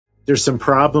there's some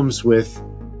problems with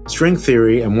string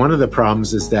theory, and one of the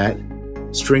problems is that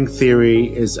string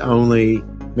theory is only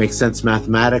makes sense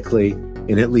mathematically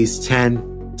in at least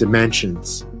 10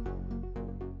 dimensions.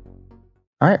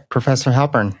 All right, Professor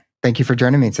Halpern, thank you for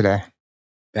joining me today.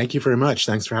 Thank you very much.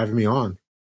 Thanks for having me on.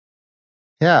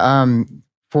 Yeah,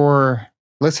 for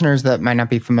listeners that might not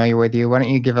be familiar with you, why don't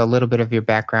you give a little bit of your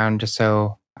background just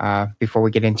so before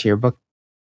we get into your book?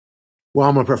 Well,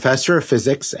 I'm a professor of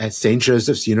physics at St.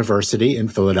 Joseph's University in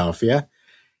Philadelphia,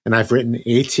 and I've written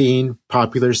 18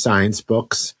 popular science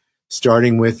books,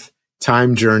 starting with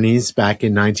Time Journeys back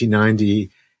in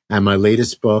 1990, and my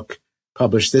latest book,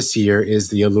 published this year, is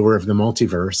The Allure of the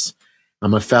Multiverse.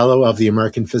 I'm a fellow of the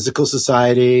American Physical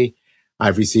Society.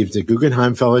 I've received a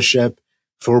Guggenheim Fellowship,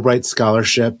 Fulbright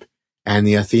Scholarship, and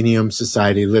the Athenaeum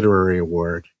Society Literary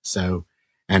Award. So,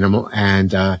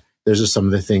 those are some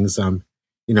of the things I'm,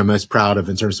 most proud of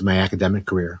in terms of my academic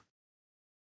career.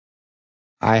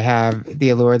 I have The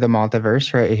Allure of the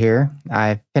Multiverse right here.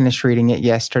 I finished reading it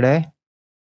yesterday.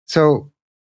 So,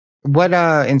 what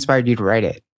inspired you to write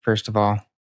it, first of all?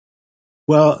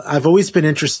 Well, I've always been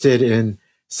interested in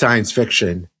science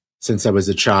fiction since I was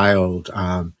a child.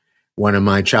 One of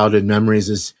my childhood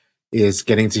memories is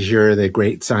getting to hear the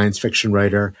great science fiction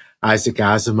writer Isaac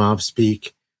Asimov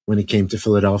speak when he came to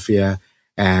Philadelphia.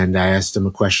 And I asked him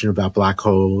a question about black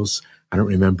holes. I don't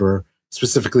remember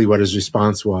specifically what his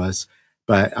response was,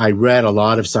 but I read a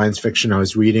lot of science fiction. I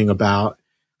was reading about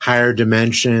higher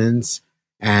dimensions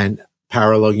and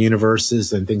parallel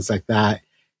universes and things like that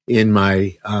in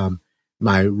my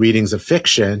my readings of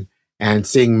fiction, and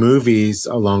seeing movies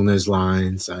along those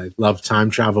lines. I love time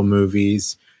travel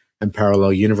movies and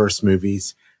parallel universe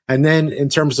movies. And then in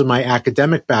terms of my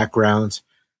academic background,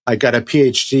 I got a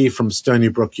PhD from Stony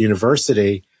Brook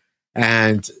University,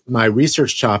 and my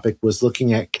research topic was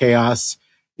looking at chaos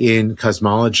in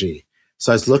cosmology.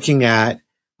 So I was looking at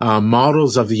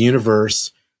models of the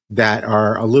universe that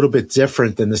are a little bit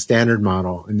different than the standard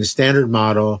model. In the standard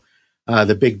model,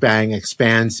 the Big Bang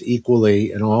expands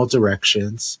equally in all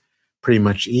directions, pretty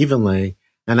much evenly.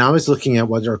 And I was looking at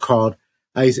what are called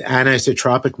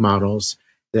anisotropic models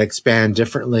that expand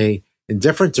differently in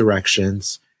different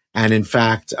directions, and in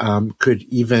fact could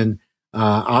even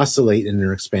oscillate in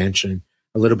their expansion,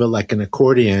 a little bit like an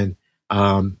accordion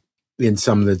in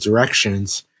some of the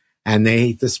directions. And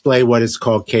they display what is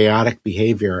called chaotic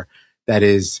behavior, that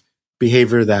is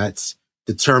behavior that's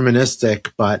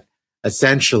deterministic but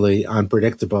essentially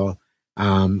unpredictable,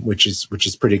 which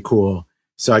is pretty cool.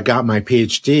 So I got my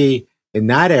PhD in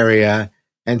that area,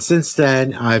 and since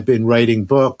then I've been writing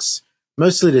books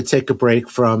mostly to take a break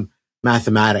from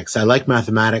mathematics. I like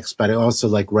mathematics, but I also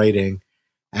like writing.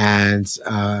 And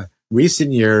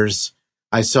recent years,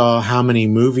 I saw how many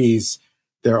movies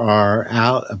there are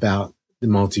out about the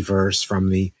multiverse, from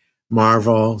the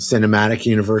Marvel Cinematic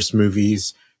Universe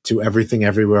movies to Everything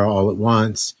Everywhere All at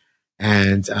Once.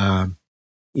 And,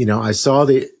 I saw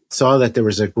that there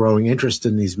was a growing interest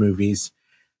in these movies.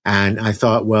 And I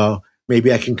thought, well,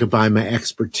 maybe I can combine my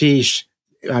expertise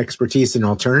in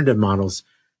alternative models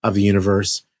of the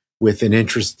universe with an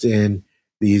interest in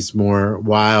these more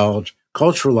wild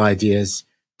cultural ideas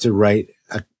to write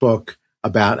a book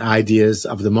about ideas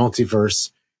of the multiverse,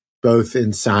 both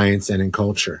in science and in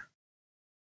culture.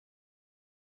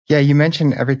 Yeah, you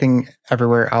mentioned Everything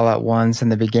Everywhere All at Once in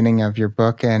the beginning of your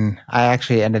book, and I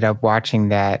actually ended up watching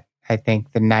that, I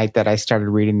think, the night that I started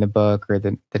reading the book, or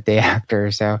the day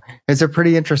after. So it's a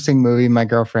pretty interesting movie. My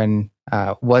girlfriend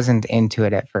wasn't into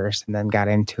it at first, and then got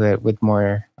into it with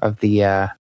more of the,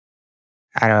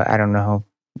 I don't know,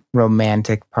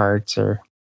 romantic parts or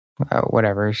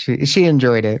whatever. She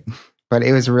enjoyed it, but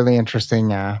it was a really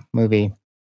interesting movie.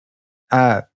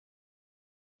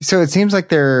 So it seems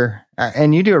like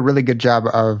and you do a really good job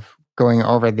of going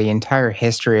over the entire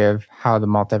history of how the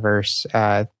multiverse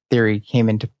theory came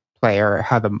into play, or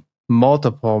how the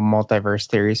multiple multiverse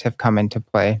theories have come into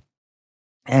play.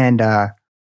 And I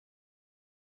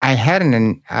had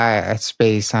a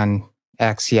space on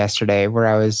X yesterday where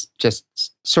I was just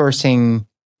sourcing.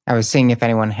 I was seeing if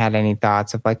anyone had any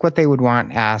thoughts of like what they would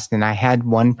want asked, and I had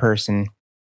one person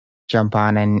jump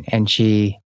on, and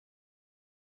she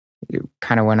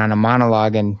kind of went on a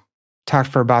monologue and talked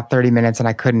for about 30 minutes, and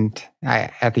at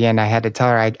the end I had to tell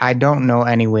her, I don't know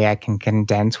any way I can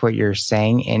condense what you're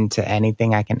saying into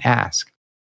anything I can ask.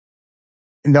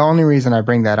 And the only reason I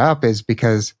bring that up is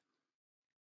because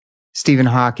Stephen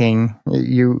Hawking,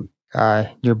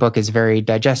 your book is very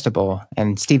digestible,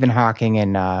 and Stephen Hawking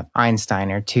and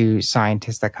Einstein are two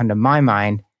scientists that come to my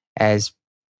mind as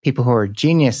people who are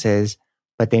geniuses,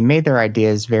 but they made their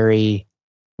ideas very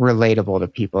relatable to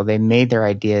people. They made their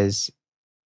ideas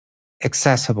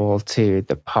accessible to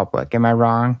the public. Am I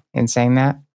wrong in saying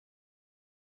that?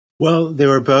 Well, they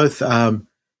were both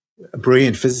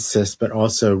brilliant physicists, but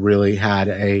also really had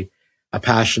a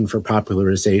passion for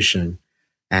popularization.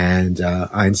 And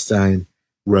Einstein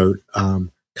wrote a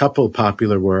couple of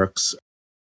popular works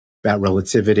about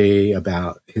relativity,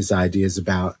 about his ideas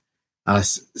about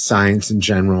science in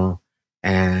general.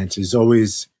 And he's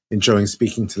always enjoying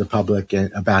speaking to the public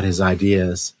about his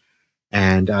ideas.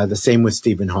 And the same with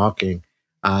Stephen Hawking.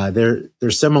 They're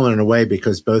similar in a way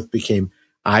because both became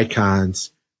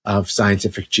icons of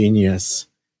scientific genius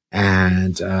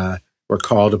and were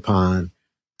called upon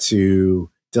to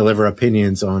deliver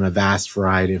opinions on a vast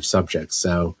variety of subjects.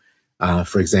 So,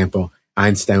 for example,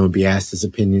 Einstein would be asked his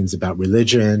opinions about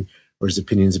religion or his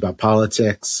opinions about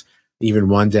politics. Even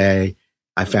one day,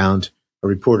 I found a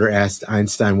reporter asked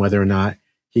Einstein whether or not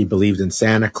he believed in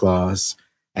Santa Claus,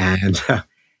 and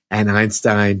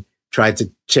Einstein tried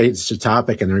to change the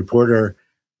topic, and the reporter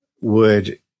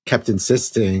kept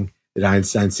insisting that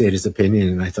Einstein state his opinion.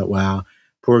 And I thought, wow,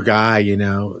 poor guy,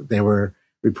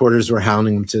 reporters were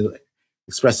hounding him to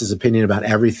express his opinion about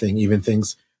everything, even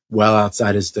things well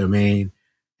outside his domain.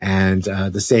 And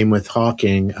the same with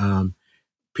Hawking.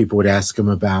 People would ask him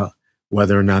about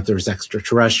whether or not there's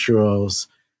extraterrestrials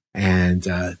and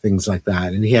things like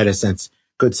that. And he had a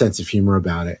good sense of humor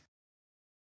about it.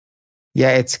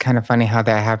 Yeah, it's kind of funny how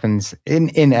that happens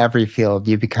in every field.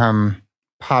 You become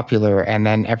popular and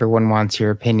then everyone wants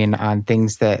your opinion on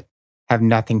things that have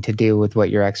nothing to do with what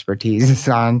your expertise is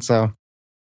on. So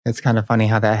it's kind of funny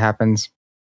how that happens.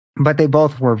 But they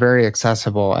both were very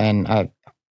accessible, and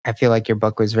I feel like your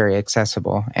book was very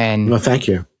accessible. And well, thank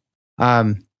you.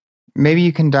 Maybe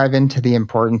you can dive into the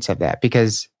importance of that,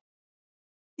 because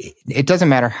it doesn't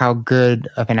matter how good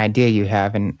of an idea you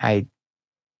have, and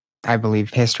I believe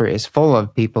history is full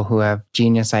of people who have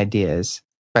genius ideas,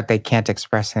 but they can't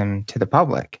express them to the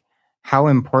public. How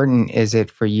important is it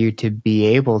for you to be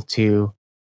able to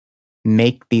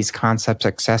make these concepts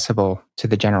accessible to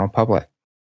the general public?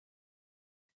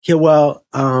 Yeah, well,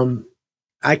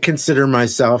 I consider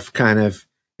myself kind of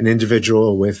an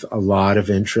individual with a lot of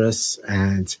interests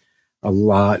and a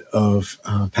lot of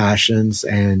passions.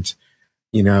 And,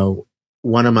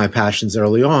 one of my passions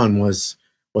early on was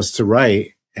to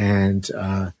write. And,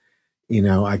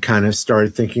 I kind of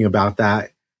started thinking about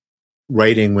that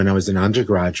writing when I was an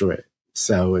undergraduate.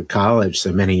 So in college,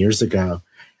 so many years ago,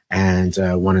 and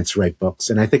wanted to write books.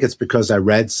 And I think it's because I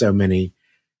read so many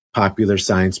popular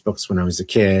science books when I was a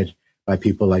kid by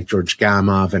people like George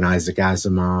Gamow and Isaac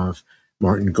Asimov,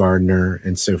 Martin Gardner,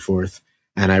 and so forth.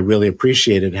 And I really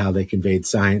appreciated how they conveyed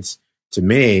science to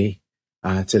me,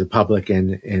 to the public,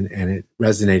 and it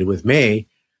resonated with me.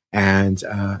 And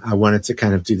I wanted to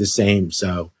kind of do the same.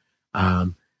 So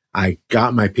I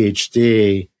got my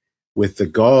PhD with the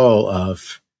goal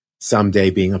of someday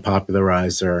being a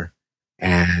popularizer.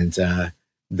 And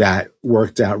that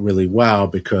worked out really well,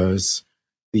 because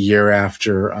the year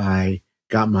after I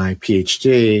got my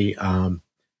PhD,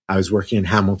 I was working in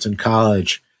Hamilton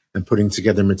College and putting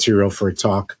together material for a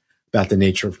talk about the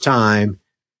nature of time.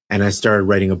 And I started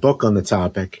writing a book on the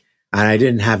topic. And I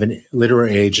didn't have a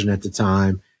literary agent at the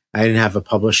time. I didn't have a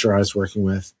publisher I was working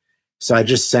with. So I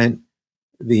just sent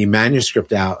the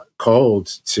manuscript out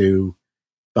cold to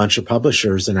a bunch of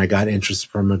publishers, and I got interest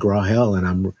from McGraw-Hill. And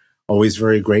I'm always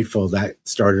very grateful. That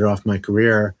started off my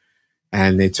career.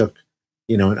 And they took,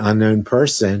 an unknown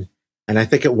person. And I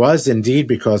think it was indeed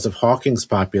because of Hawking's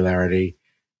popularity.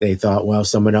 They thought, well,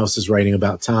 someone else is writing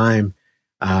about time.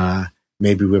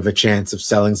 Maybe we have a chance of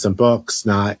selling some books.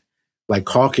 Not like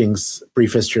Hawking's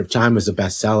Brief History of Time was a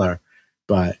bestseller,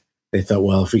 but they thought,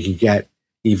 well, if we could get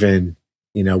even,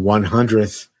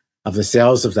 1/100th of the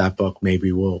sales of that book,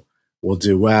 maybe we'll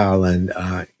do well. And,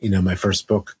 my first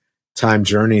book, Time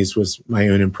Journeys, was my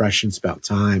own impressions about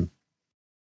time.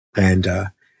 And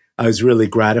I was really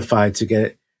gratified to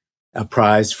get a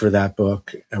prize for that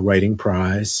book, a writing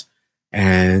prize,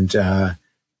 and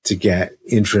to get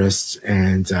interest.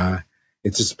 And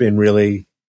it's just been really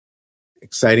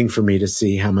exciting for me to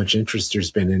see how much interest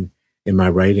there's been in my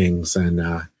writings, and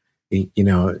it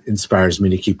inspires me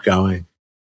to keep going.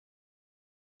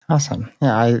 Awesome.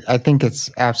 Yeah, I think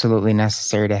it's absolutely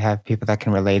necessary to have people that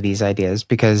can relay these ideas,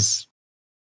 because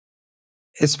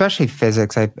especially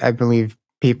physics, I believe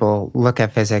people look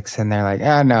at physics and they're like,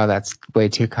 oh no, that's way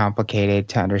too complicated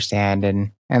to understand.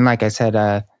 And like I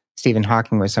said, Stephen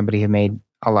Hawking was somebody who made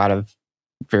a lot of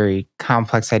very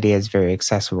complex ideas very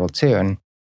accessible too. And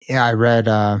yeah, I read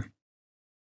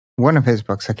one of his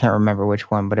books. I can't remember which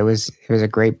one, but it was a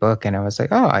great book. And I was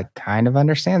like, oh, I kind of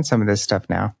understand some of this stuff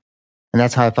now. And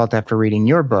that's how I felt after reading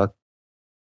your book.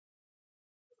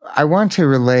 I want to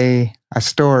relay a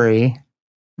story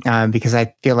because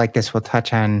I feel like this will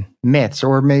touch on myths,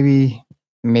 or maybe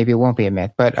it won't be a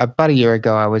myth. But about a year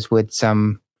ago, I was with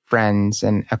some friends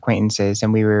and acquaintances,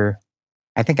 and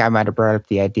I think I might have brought up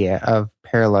the idea of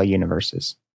parallel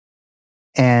universes.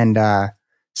 And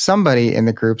somebody in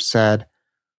the group said,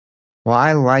 well,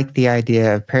 I like the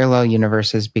idea of parallel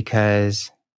universes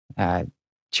because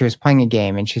she was playing a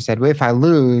game, and she said, well, if I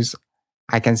lose,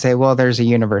 I can say, well, there's a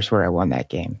universe where I won that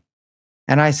game.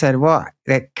 And I said, well,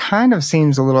 that kind of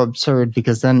seems a little absurd,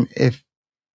 because then if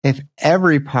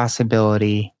every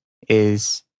possibility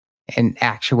is an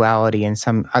actuality in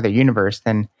some other universe,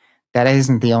 then that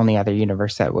isn't the only other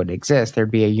universe that would exist.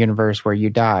 There'd be a universe where you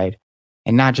died,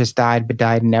 and not just died, but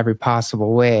died in every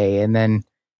possible way. And then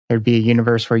there'd be a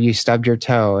universe where you stubbed your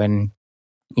toe, and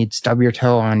you'd stub your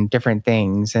toe on different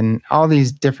things and all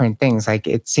these different things. Like,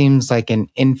 it seems like an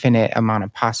infinite amount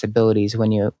of possibilities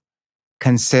when you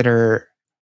consider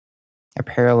a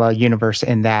parallel universe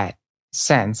in that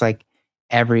sense. Like,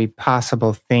 every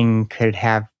possible thing could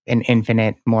have an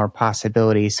infinite more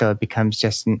possibilities, so it becomes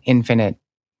just an infinite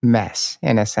mess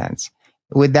in a sense.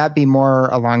 Would that be more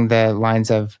along the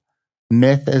lines of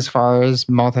myth as far as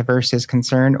multiverse is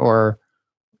concerned, or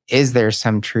is there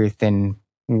some truth in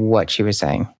what she was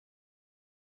saying?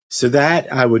 So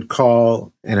that I would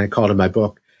call, and I called in my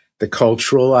book, the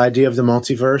cultural idea of the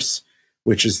multiverse,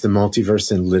 which is the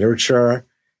multiverse in literature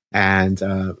and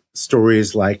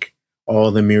stories like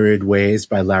All the Myriad Ways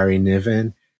by Larry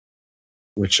Niven,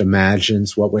 which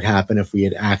imagines what would happen if we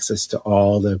had access to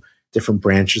all the different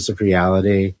branches of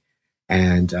reality,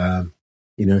 and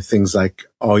things like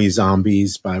All You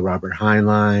Zombies by Robert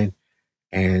Heinlein,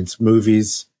 and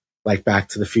movies like Back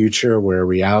to the Future, where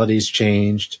reality's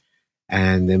changed,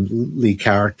 and the lead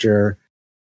character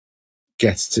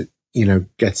gets to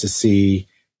see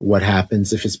what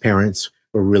happens if his parents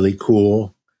were really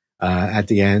cool at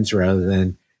the end, rather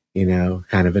than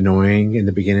kind of annoying in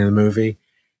the beginning of the movie.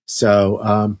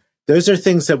 So those are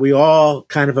things that we all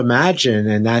kind of imagine,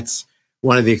 and that's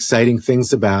one of the exciting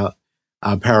things about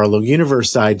parallel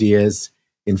universe ideas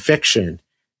in fiction.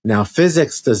 Now,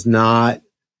 physics does not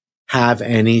have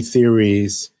any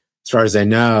theories, as far as I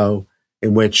know,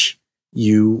 in which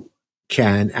you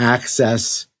can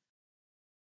access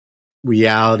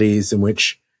realities in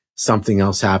which something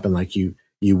else happened, like you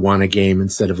won a game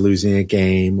instead of losing a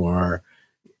game, or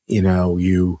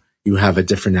you have a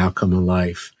different outcome in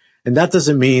life. And that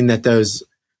doesn't mean that those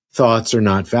thoughts are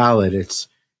not valid.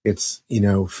 It's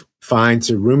fine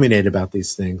to ruminate about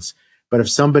these things. But if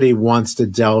somebody wants to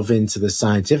delve into the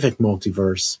scientific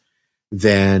multiverse,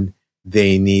 then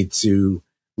they need to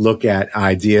look at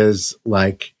ideas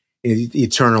like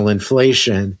eternal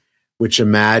inflation, which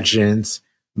imagines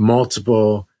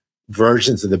multiple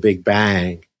versions of the Big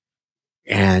Bang.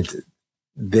 And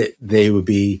they would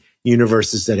be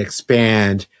universes that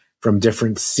expand from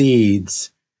different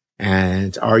seeds.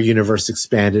 And our universe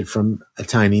expanded from a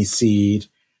tiny seed,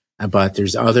 but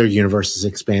there's other universes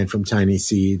expand from tiny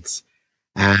seeds.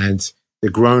 And the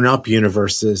grown-up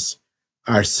universes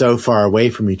are so far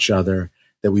away from each other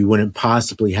that we wouldn't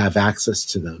possibly have access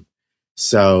to them.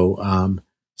 So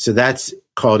that's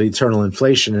called eternal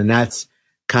inflation, and that's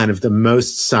kind of the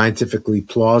most scientifically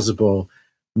plausible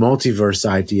multiverse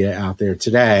idea out there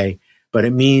today. But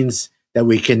it means that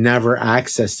we can never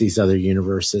access these other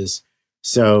universes.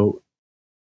 So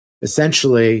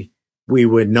essentially, we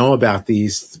would know about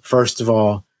these, first of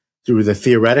all, through the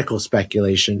theoretical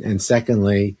speculation, and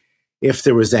secondly, if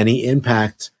there was any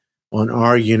impact on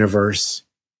our universe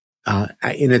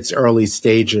in its early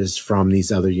stages from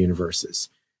these other universes.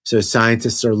 So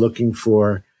scientists are looking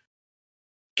for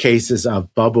cases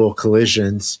of bubble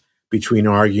collisions between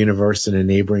our universe and a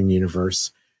neighboring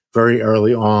universe very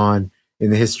early on in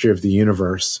the history of the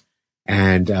universe.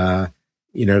 And,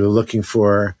 they're looking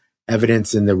for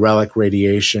evidence in the relic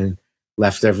radiation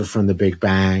left over from the Big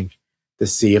Bang to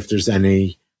see if there's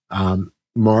any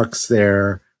marks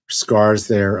there, scars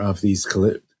there of these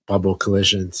bubble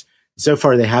collisions. So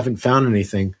far, they haven't found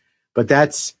anything, but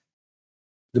that's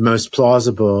the most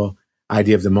plausible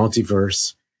idea of the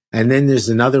multiverse. And then there's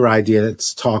another idea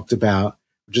that's talked about,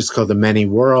 which is called the many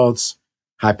worlds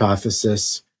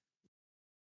hypothesis,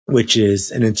 which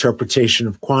is an interpretation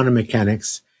of quantum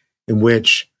mechanics in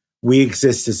which we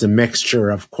exist as a mixture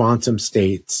of quantum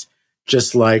states,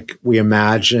 just like we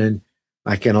imagine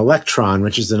like an electron,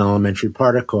 which is an elementary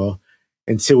particle.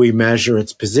 Until we measure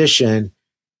its position,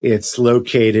 it's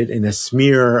located in a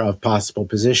smear of possible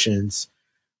positions.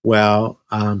 Well,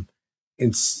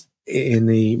 in, in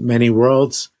the many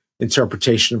worlds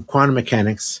interpretation of quantum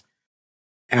mechanics,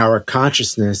 our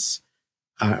consciousness,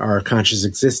 our conscious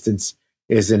existence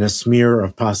is in a smear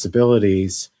of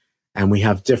possibilities, and we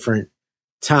have different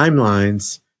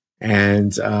timelines.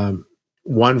 And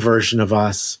one version of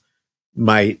us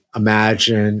might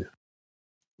imagine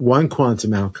one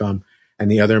quantum outcome, and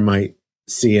the other might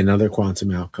see another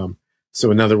quantum outcome.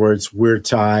 So in other words, we're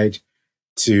tied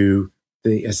to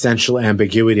the essential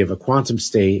ambiguity of a quantum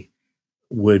state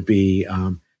would be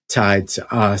tied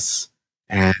to us,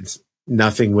 and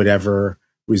nothing would ever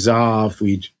resolve.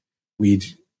 We'd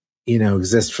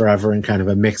exist forever in kind of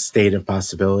a mixed state of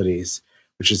possibilities,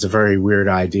 which is a very weird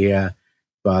idea,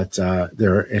 but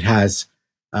it has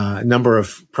a number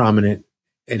of prominent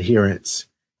adherents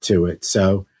to it.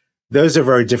 So those are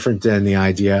very different than the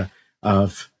idea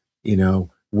of,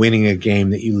 winning a game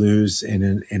that you lose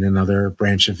in another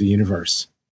branch of the universe.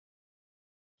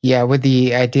 Yeah, with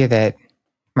the idea that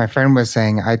my friend was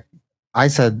saying, I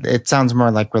said it sounds more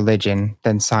like religion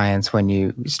than science when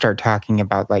you start talking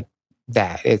about like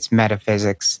that. It's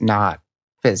metaphysics, not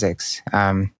physics.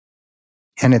 And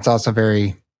it's also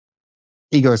very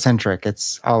egocentric.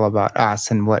 It's all about us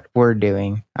and what we're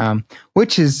doing,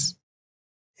 which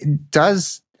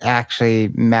does actually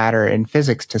matter in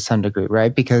physics to some degree,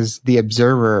 right? Because the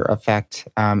observer effect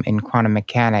in quantum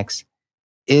mechanics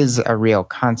is a real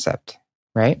concept,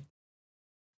 right?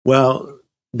 Well,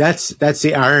 that's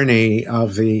the irony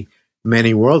of the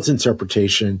many worlds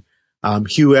interpretation.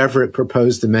 Hugh Everett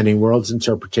proposed the many worlds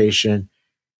interpretation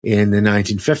in the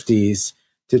 1950s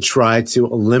to try to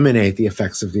eliminate the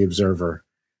effects of the observer.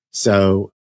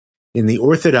 So in the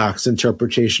orthodox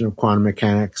interpretation of quantum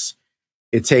mechanics,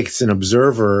 it takes an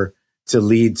observer to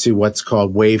lead to what's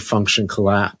called wave function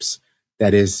collapse.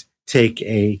 That is, take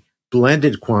a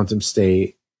blended quantum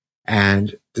state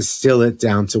and distill it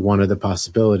down to one of the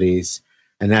possibilities.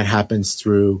 And that happens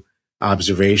through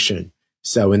observation.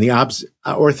 So in the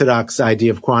orthodox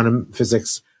idea of quantum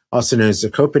physics, also known as the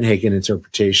Copenhagen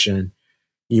interpretation,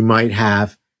 you might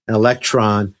have an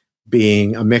electron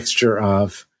being a mixture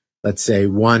of, let's say,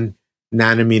 1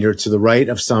 nanometer to the right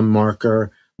of some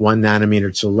marker, 1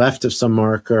 nanometer to the left of some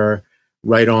marker,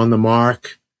 right on the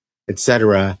mark,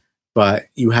 etc. But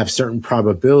you have certain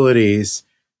probabilities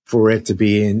for it to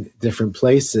be in different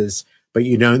places, but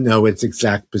you don't know its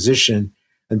exact position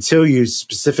until you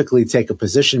specifically take a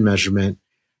position measurement.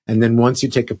 And then once you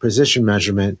take a position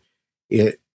measurement,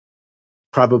 it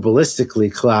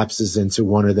probabilistically collapses into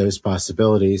one of those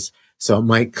possibilities. So it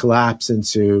might collapse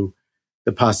into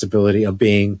the possibility of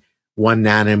being 1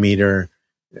 nanometer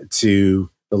to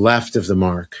the left of the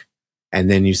mark. And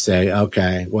then you say,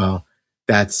 okay, well,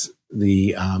 that's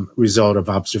the result of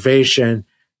observation,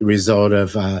 the result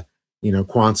of,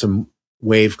 quantum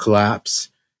wave collapse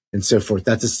and so forth.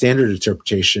 That's a standard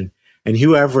interpretation. And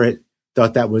Hugh Everett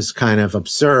thought that was kind of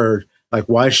absurd. Like,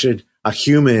 why should a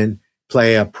human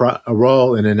play a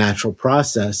role in a natural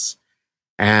process?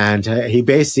 And he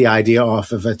based the idea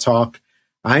off of a talk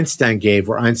Einstein gave,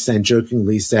 where Einstein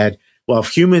jokingly said, well,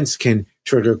 if humans can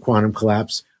trigger quantum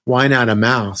collapse, why not a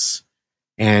mouse?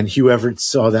 And Hugh Everett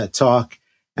saw that talk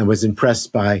and was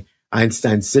impressed by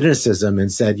Einstein's cynicism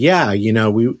and said, yeah,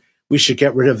 we should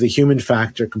get rid of the human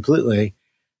factor completely.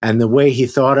 And the way he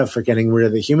thought of for getting rid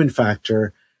of the human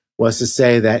factor was to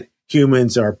say that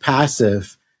humans are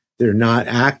passive. They're not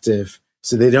active.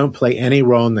 So they don't play any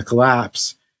role in the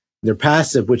collapse. They're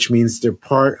passive, which means they're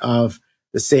part of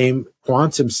the same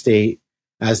quantum state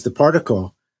as the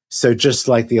particle. So just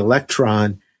like the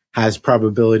electron has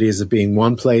probabilities of being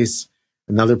one place,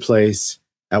 another place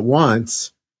at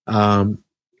once,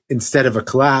 instead of a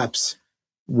collapse,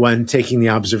 when taking the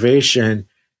observation,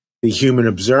 the human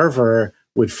observer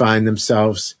would find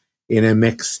themselves in a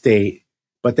mixed state.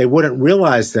 But they wouldn't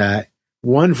realize that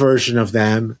one version of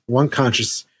them, one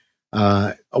conscious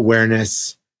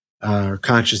awareness or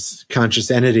conscious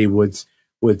entity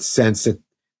would sense that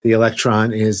the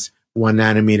electron is 1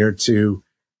 nanometer to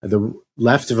the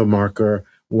left of a marker.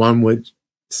 One would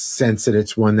sense that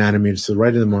it's 1 nanometer to the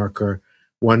right of the marker.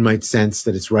 One might sense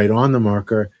that it's right on the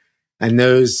marker. And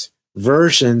those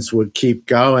versions would keep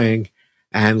going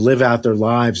and live out their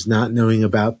lives not knowing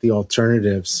about the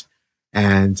alternatives.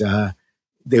 And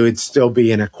they would still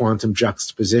be in a quantum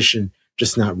juxtaposition,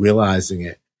 just not realizing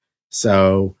it.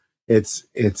 So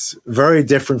it's very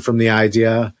different from the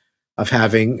idea of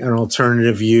having an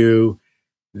alternative view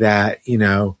that,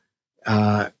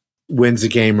 wins a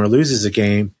game or loses a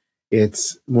game.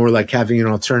 It's more like having an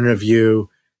alternative view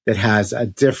that has a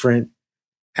different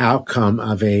outcome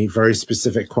of a very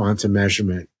specific quantum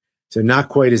measurement. So not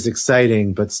quite as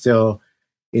exciting, but still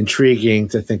intriguing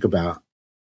to think about.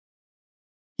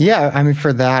 Yeah, I mean,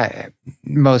 for that,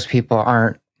 most people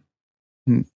aren't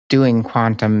doing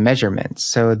quantum measurements.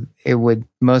 So it would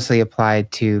mostly apply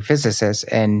to physicists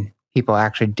and people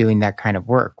actually doing that kind of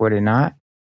work, would it not?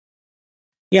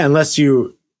 Yeah, unless you're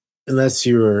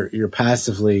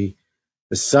passively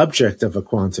the subject of a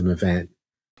quantum event.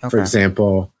 Okay. For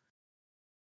example,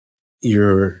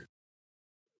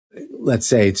 let's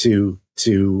say to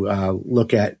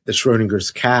look at the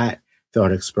Schrodinger's cat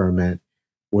thought experiment,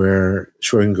 where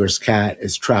Schrodinger's cat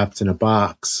is trapped in a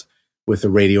box with a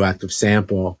radioactive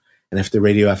sample. And if the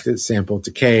radioactive sample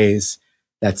decays,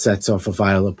 that sets off a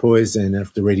vial of poison. And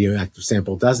if the radioactive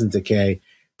sample doesn't decay,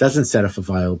 doesn't set off a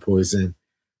vial of poison.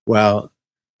 Well,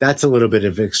 that's a little bit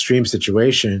of an extreme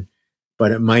situation,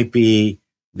 but it might be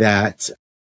that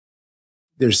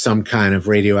there's some kind of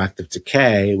radioactive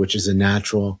decay, which is a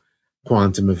natural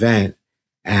quantum event.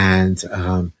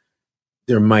 And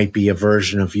there might be a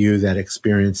version of you that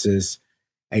experiences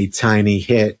a tiny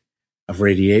hit of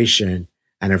radiation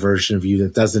and a version of you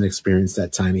that doesn't experience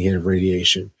that tiny hit of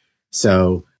radiation.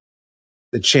 So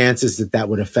the chances that that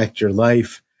would affect your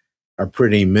life are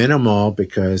pretty minimal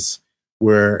because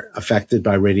we're affected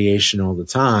by radiation all the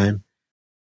time.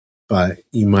 But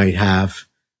you might have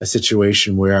a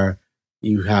situation where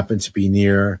you happen to be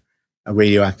near a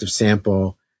radioactive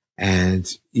sample and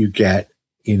you get,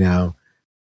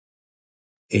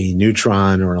 a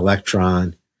neutron or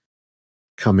electron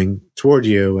coming toward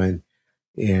you, and,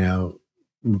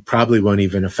 probably won't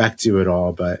even affect you at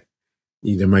all, but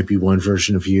there might be one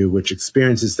version of you which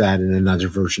experiences that and another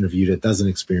version of you that doesn't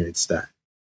experience that.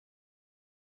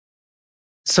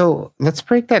 So let's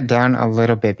break that down a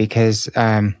little bit, because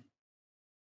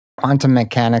quantum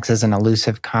mechanics is an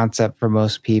elusive concept for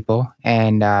most people,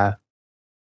 and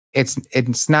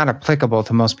it's not applicable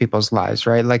to most people's lives,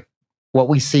 right? Like what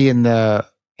we see in the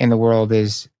world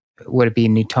would it be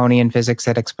Newtonian physics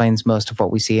that explains most of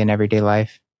what we see in everyday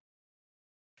life?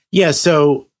 Yeah,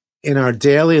 so in our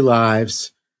daily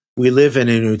lives, we live in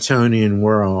a Newtonian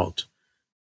world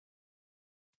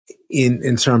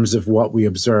in terms of what we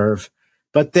observe.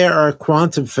 But there are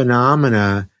quantum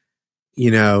phenomena,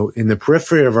 in the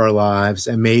periphery of our lives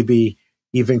and maybe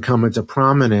even come into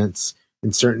prominence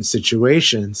in certain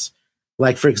situations.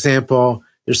 Like, for example,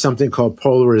 there's something called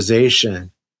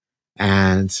polarization.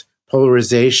 And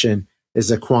polarization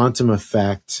is a quantum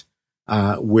effect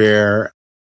where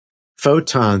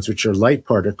photons, which are light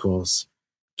particles,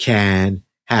 can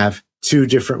have two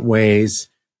different ways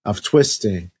of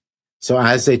twisting. So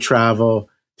as they travel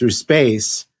through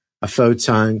space, a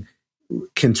photon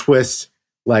can twist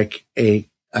like a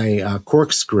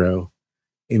corkscrew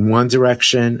in one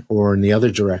direction or in the other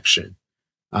direction.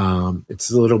 It's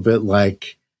a little bit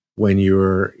like when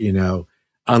you're,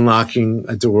 unlocking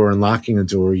a door and locking a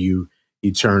door, you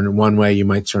turn one way, you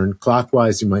might turn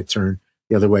clockwise, you might turn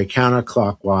the other way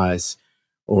counterclockwise.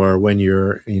 Or when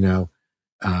you're,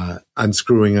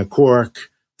 unscrewing a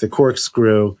cork, the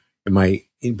corkscrew, it might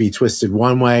be twisted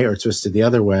one way or twisted the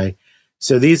other way.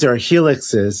 So these are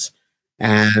helixes.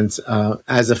 And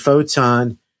as a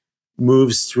photon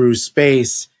moves through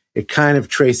space, it kind of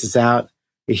traces out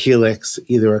a helix,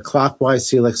 either a clockwise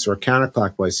helix or a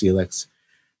counterclockwise helix.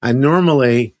 And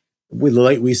normally, the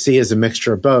light we see is a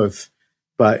mixture of both.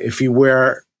 But if you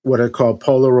wear what are called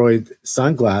Polaroid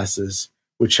sunglasses,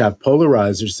 which have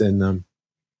polarizers in them,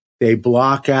 they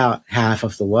block out half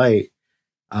of the light.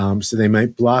 So they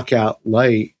might block out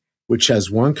light, which has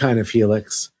one kind of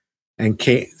helix, and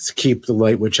keep the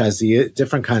light, which has the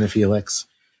different kind of helix.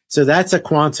 So that's a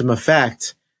quantum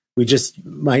effect. We just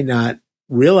might not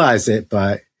realize it,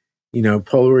 but,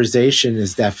 polarization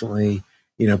is definitely,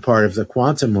 part of the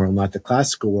quantum world, not the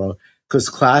classical world, because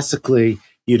classically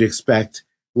you'd expect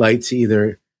light to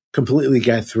either completely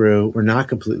get through or not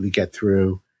completely get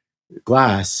through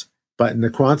glass. But in the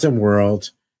quantum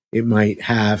world, it might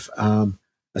have a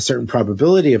certain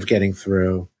probability of getting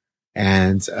through,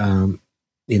 and,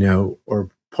 or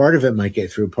part of it might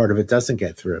get through, part of it doesn't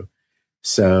get through.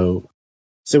 So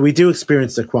we do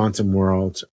experience the quantum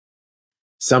world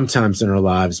sometimes in our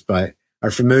lives, but our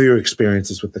familiar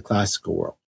experiences with the classical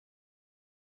world.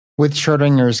 With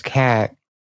Schrodinger's cat,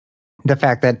 the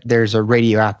fact that there's a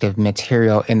radioactive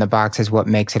material in the box is what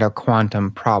makes it a quantum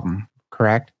problem,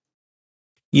 correct?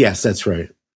 Yes, that's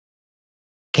right.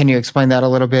 Can you explain that a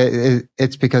little bit?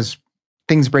 It's because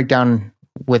things break down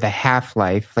with a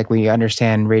half-life. Like we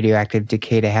understand radioactive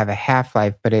decay to have a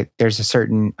half-life, but there's a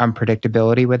certain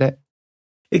unpredictability with it.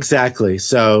 Exactly.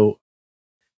 So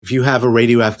if you have a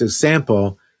radioactive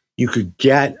sample, you could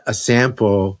get a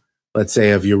sample, let's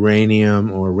say, of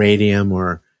uranium or radium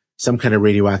or some kind of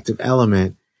radioactive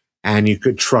element, and you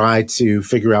could try to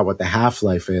figure out what the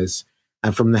half-life is.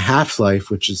 And from the half-life,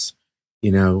 which is,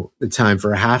 the time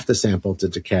for half the sample to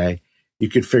decay, you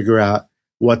could figure out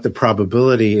what the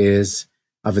probability is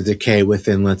of a decay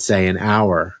within, let's say, an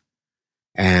hour.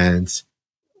 And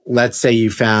let's say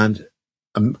you found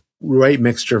a right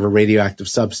mixture of a radioactive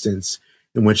substance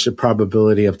in which the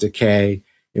probability of decay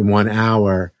in 1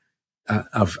 hour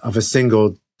of a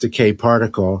single decay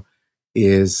particle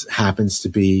happens to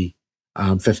be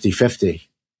 50-50,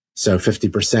 so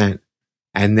 50%.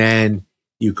 And then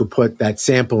you could put that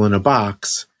sample in a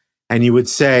box, and you would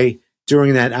say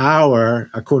during that hour,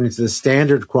 according to the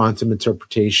standard quantum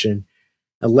interpretation,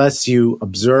 unless you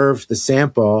observe the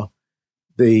sample,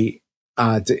 the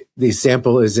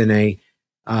sample is in a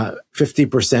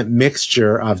 50%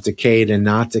 mixture of decayed and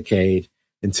not decayed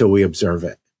until we observe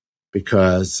it,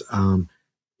 because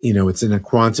it's in a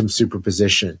quantum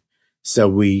superposition. So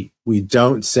we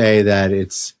don't say that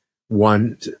it's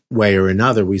one way or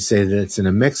another. We say that it's in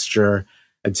a mixture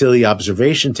until the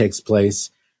observation takes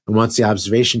place. And once the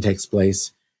observation takes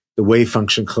place, the wave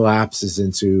function collapses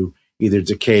into either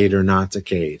decayed or not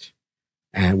decayed,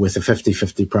 and with a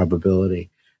 50-50 probability.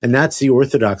 And that's the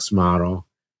orthodox model.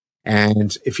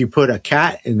 And if you put a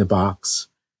cat in the box,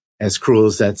 as cruel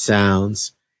as that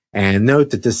sounds, and note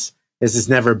that this has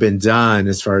never been done,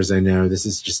 as far as I know, this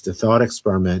is just a thought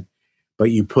experiment,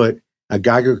 but you put a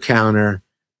Geiger counter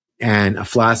and a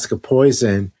flask of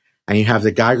poison, and you have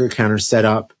the Geiger counter set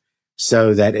up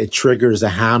so that it triggers a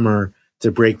hammer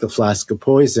to break the flask of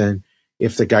poison.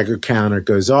 If the Geiger counter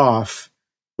goes off,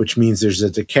 which means there's a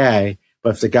decay,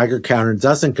 but if the Geiger counter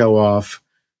doesn't go off,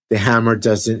 the hammer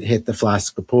doesn't hit the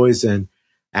flask of poison,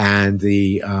 and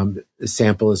the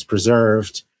sample is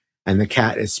preserved, and the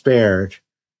cat is spared.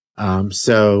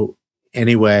 So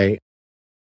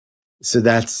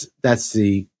that's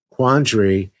the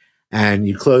quandary. And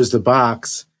you close the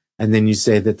box, and then you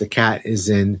say that the cat is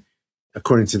in,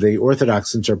 according to the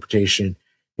orthodox interpretation,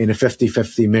 in a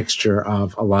 50-50 mixture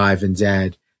of alive and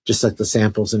dead, just like the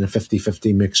sample's in a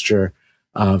 50-50 mixture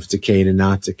of decayed and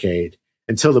not decayed,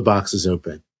 until the box is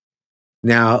open.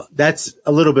 Now, that's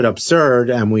a little bit absurd,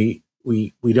 and we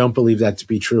don't believe that to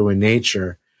be true in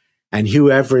nature. And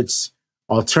Hugh Everett's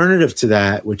alternative to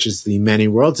that, which is the many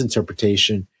worlds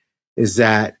interpretation, is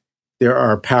that there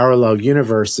are parallel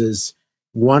universes,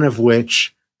 one of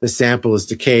which the sample is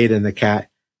decayed and the cat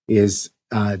is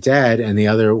dead, and the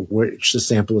other which the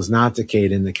sample is not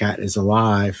decayed and the cat is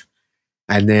alive.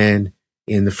 And then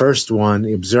in the first one,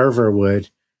 the observer would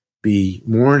be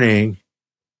mourning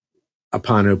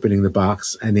upon opening the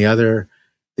box, and the other,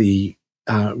 the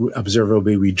observer will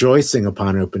be rejoicing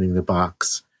upon opening the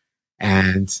box.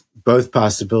 And both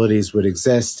possibilities would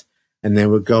exist, and they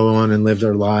would go on and live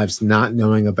their lives not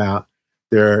knowing about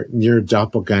their near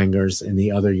doppelgangers in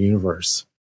the other universe.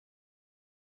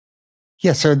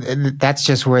 Yeah, so that's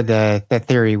just where the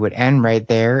theory would end right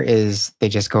there, is they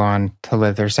just go on to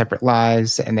live their separate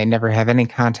lives, and they never have any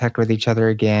contact with each other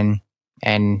again,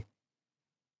 and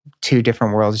two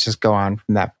different worlds just go on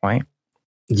from that point.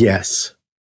 Yes.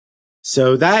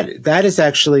 So that is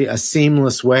actually a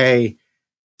seamless way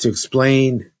to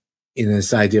explain in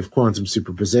this idea of quantum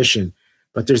superposition.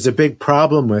 But there's a big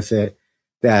problem with it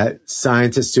that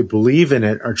scientists who believe in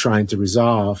it are trying to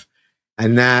resolve.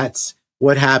 And that's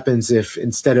what happens if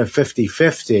instead of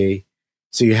 50-50,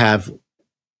 so you have,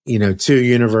 two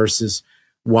universes,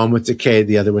 one with decayed,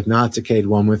 the other with not decayed,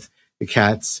 one with the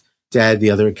cat's dead,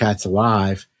 the other cat's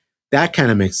alive. That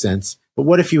kind of makes sense. But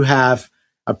what if you have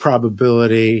a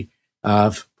probability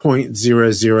of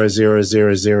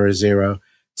 0.000002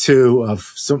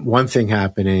 of one thing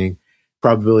happening,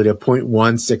 probability of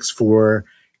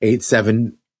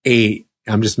 0.164878,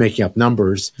 I'm just making up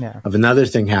numbers, of another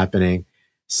thing happening.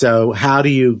 So how do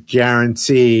you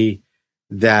guarantee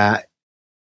that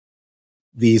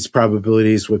these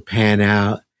probabilities would pan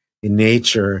out in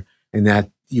nature, and that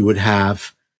you would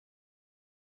have,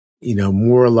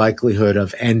 more likelihood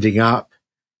of ending up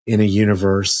in a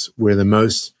universe where the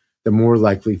more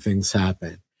likely things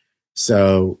happen?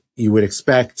 So you would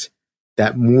expect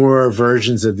that more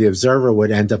versions of the observer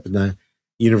would end up in the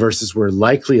universes where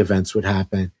likely events would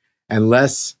happen, and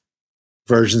less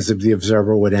versions of the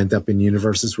observer would end up in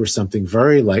universes where something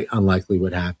very unlikely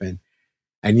would happen.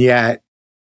 And yet,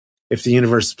 if the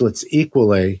universe splits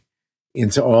equally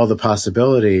into all the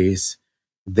possibilities,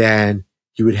 then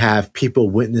you would have people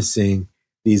witnessing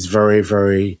these very,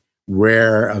 very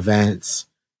rare events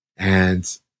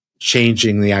and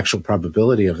changing the actual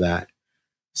probability of that.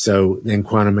 So then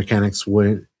quantum mechanics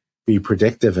wouldn't be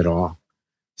predictive at all.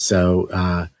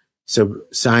 So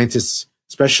scientists,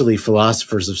 especially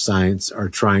philosophers of science, are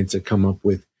trying to come up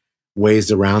with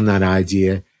ways around that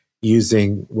idea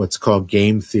using what's called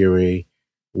game theory,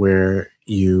 where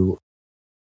you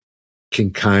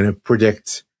can kind of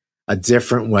predict a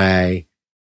different way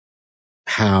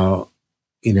how,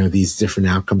 these different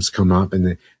outcomes come up.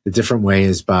 And the different way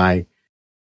is by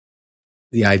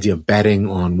the idea of betting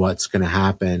on what's going to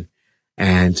happen.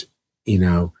 And,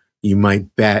 you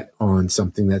might bet on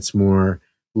something that's more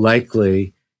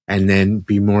likely and then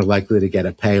be more likely to get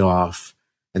a payoff.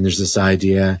 And there's this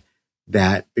idea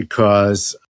that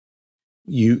because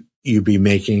you'd be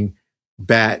making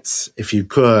bets, if you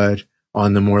could,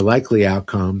 on the more likely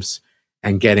outcomes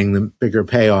and getting the bigger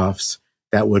payoffs,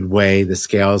 that would weigh the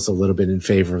scales a little bit in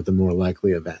favor of the more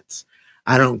likely events.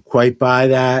 I don't quite buy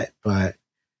that, but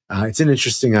it's an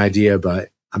interesting idea, but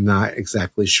I'm not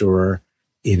exactly sure,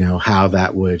 how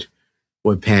that would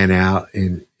pan out.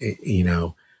 And,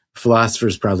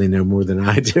 philosophers probably know more than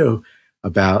I do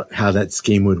about how that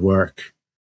scheme would work.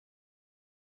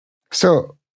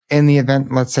 So in the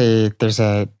event, let's say there's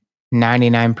a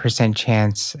 99%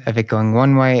 chance of it going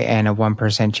one way and a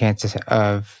 1% chance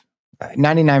of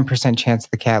 99% chance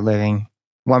of the cat living,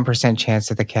 1%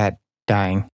 chance of the cat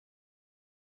dying.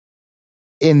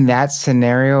 In that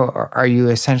scenario, are you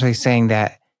essentially saying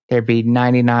that there'd be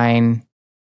 99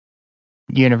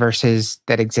 universes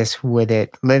that exist with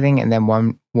it living and then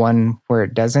one where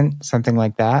it doesn't, something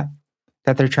like that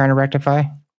they're trying to rectify?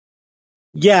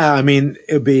 Yeah, I mean,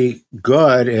 it'd be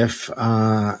good if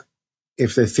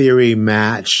the theory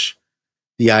match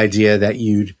the idea that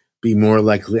you'd be more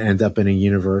likely to end up in a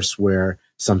universe where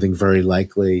something very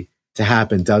likely to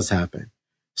happen does happen.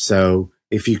 So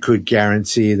if you could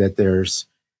guarantee that there's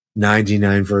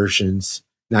 99 versions,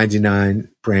 99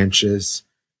 branches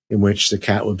in which the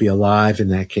cat would be alive in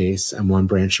that case, and one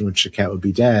branch in which the cat would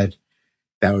be dead,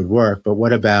 that would work. But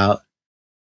what about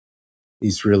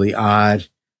these really odd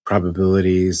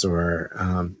probabilities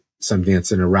or something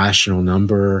that's an irrational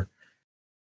number?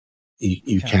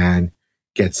 You can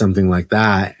get something like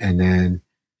that. And then,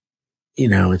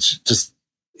 it's just,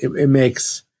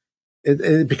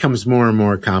 it becomes more and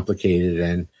more complicated.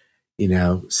 And,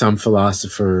 some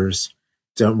philosophers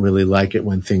don't really like it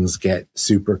when things get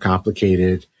super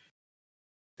complicated.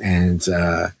 And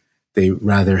they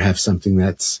rather have something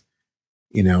that's,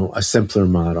 a simpler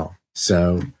model.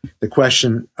 So the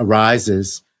question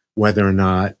arises whether or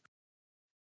not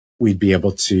we'd be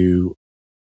able to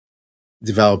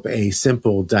develop a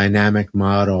simple dynamic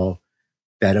model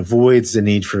that avoids the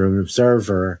need for an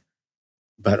observer,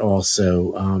 but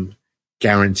also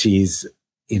guarantees,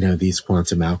 these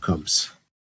quantum outcomes.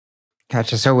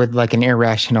 Gotcha. So with like an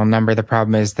irrational number, the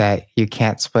problem is that you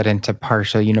can't split into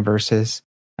partial universes.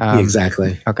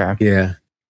 Exactly. Okay. Yeah.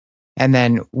 And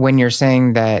then when you're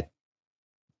saying that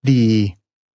the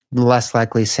less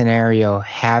likely scenario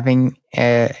having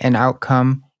an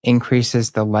outcome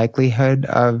increases the likelihood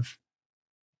of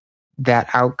that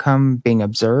outcome being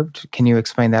observed, can you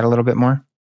explain that a little bit more?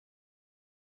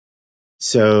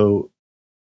 So,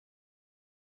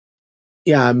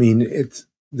 yeah, I mean,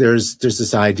 there's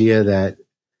this idea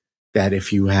that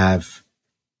if you have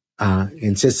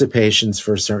anticipations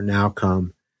for a certain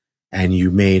outcome and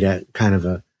you made a kind of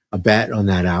a bet on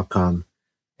that outcome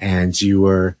and you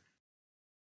were,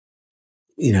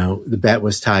 the bet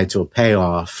was tied to a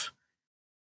payoff,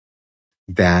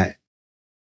 that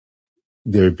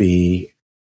there'd be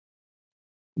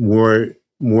more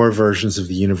versions of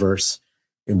the universe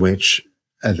in which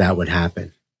that would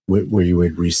happen, where you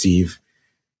would receive,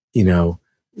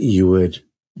 you would,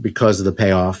 because of the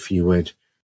payoff, you would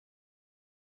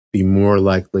be more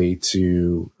likely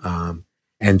to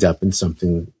end up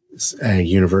in a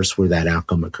universe where that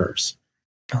outcome occurs.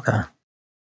 Okay.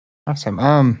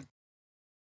 Awesome.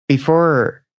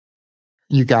 Before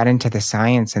you got into the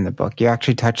science in the book, you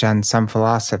actually touched on some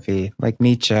philosophy, like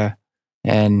Nietzsche,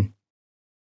 and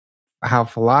how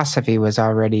philosophy was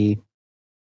already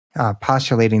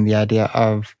postulating the idea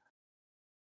of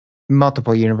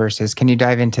multiple universes. Can you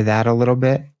dive into that a little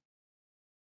bit?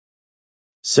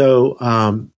 So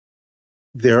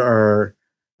there are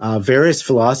various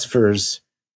philosophers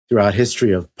throughout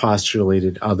history have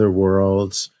postulated other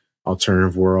worlds,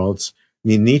 alternative worlds.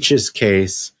 In Nietzsche's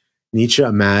case, Nietzsche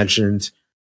imagined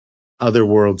other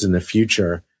worlds in the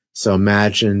future. So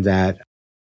imagine that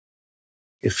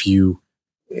if you,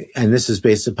 and this is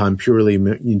based upon purely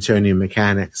Newtonian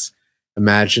mechanics,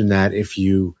 imagine that if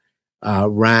you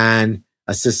ran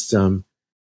a system,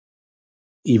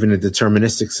 even a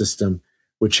deterministic system,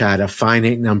 which had a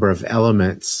finite number of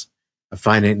elements, a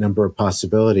finite number of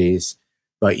possibilities,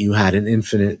 but you had an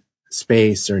infinite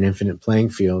space or an infinite playing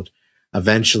field,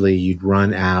 eventually you'd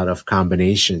run out of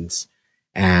combinations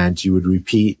and you would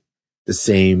repeat the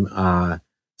same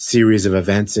series of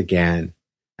events again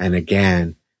and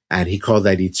again. And he called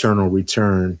that eternal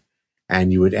return.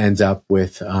 And you would end up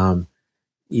with,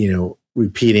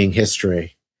 repeating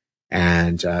history.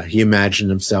 And he imagined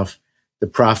himself the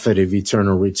prophet of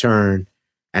eternal return,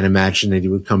 and imagined that he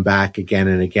would come back again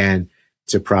and again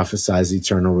to prophesize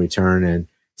eternal return and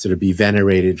sort of be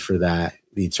venerated for that,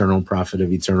 the eternal prophet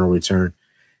of eternal return.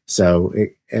 So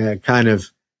it kind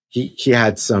of, he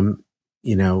had some,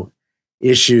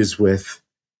 issues with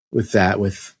that,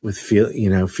 with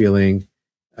feeling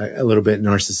a little bit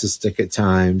narcissistic at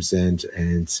times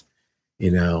and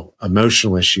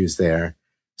emotional issues there.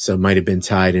 So it might have been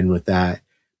tied in with that.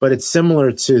 But it's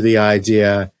similar to the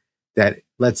idea that,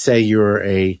 let's say you're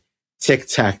a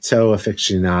tic-tac-toe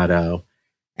aficionado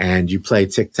and you play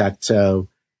tic-tac-toe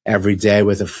every day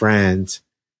with a friend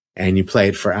and you play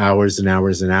it for hours and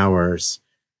hours and hours.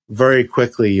 Very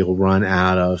quickly, you'll run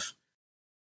out of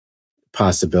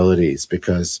possibilities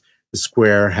because the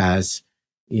square has,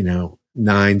 9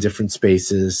 different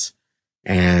spaces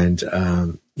and,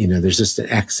 there's just an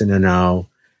X and an O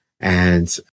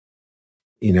and,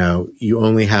 you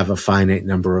only have a finite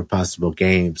number of possible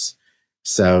games.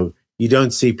 So you don't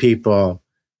see people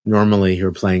normally who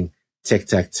are playing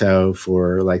tic-tac-toe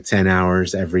for like 10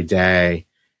 hours every day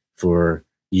for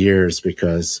years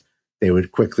because they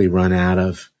would quickly run out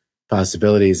of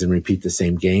possibilities and repeat the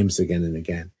same games again and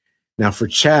again. Now for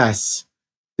chess,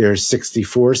 there's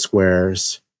 64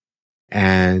 squares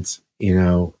and,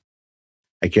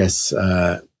 I guess,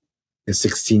 there's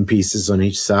 16 pieces on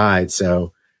each side.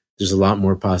 So there's a lot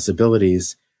more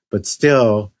possibilities, but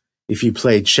still, if you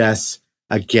play chess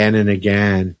again and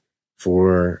again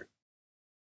for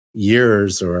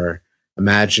years, or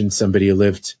imagine somebody who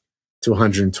lived to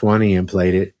 120 and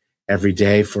played it every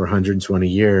day for 120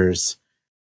 years,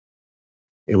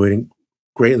 it would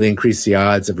greatly increase the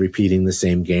odds of repeating the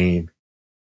same game.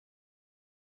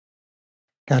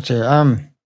 Gotcha.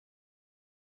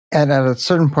 And at a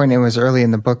certain point, it was early in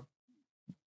the book,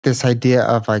 this idea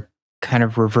of like kind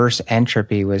of reverse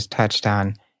entropy was touched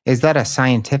on. Is that a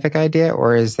scientific idea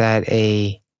or is that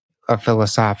a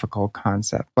philosophical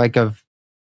concept? Like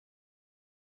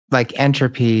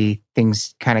entropy,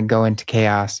 things kind of go into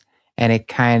chaos, and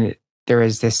there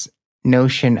is this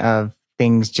notion of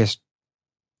things just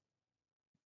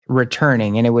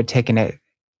returning, and it would take an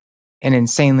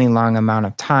insanely long amount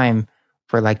of time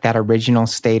for like that original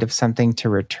state of something to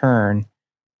return,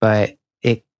 but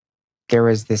there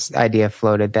was this idea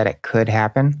floated that it could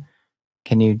happen.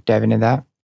 Can you dive into that?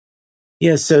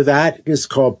 Yeah, so that is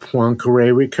called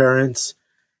Poincare recurrence.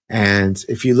 And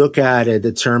if you look at a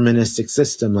deterministic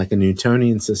system, like a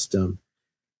Newtonian system,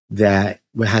 that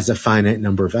has a finite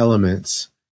number of elements,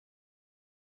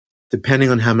 depending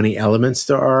on how many elements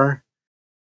there are,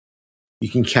 you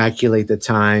can calculate the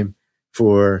time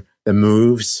for the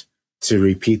moves to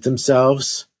repeat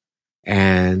themselves.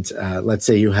 And let's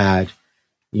say you had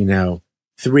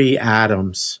 3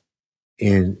 atoms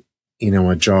in,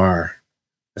 a jar,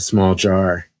 a small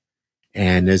jar,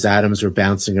 and those atoms were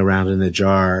bouncing around in the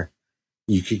jar.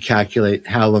 You could calculate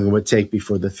how long it would take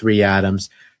before the 3 atoms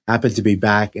happened to be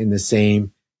back in the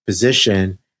same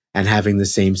position and having the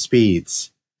same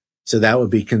speeds. So that would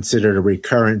be considered a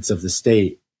recurrence of the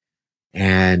state.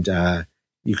 And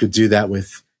you could do that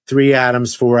with 3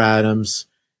 atoms, 4 atoms,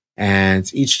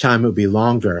 and each time it would be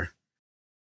longer.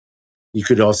 You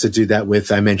could also do that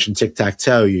with, I mentioned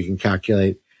tic-tac-toe. You can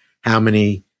calculate how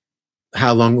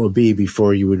long it would be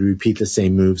before you would repeat the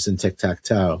same moves in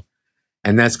tic-tac-toe.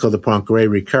 And that's called the Poincare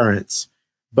recurrence.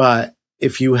 But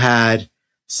if you had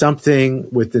something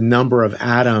with the number of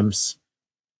atoms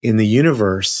in the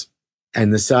universe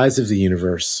and the size of the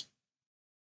universe,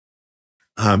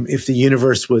 if the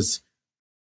universe was,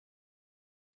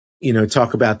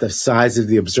 talk about the size of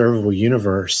the observable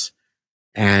universe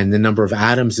and the number of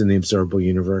atoms in the observable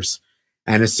universe,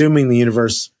 and assuming the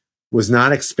universe was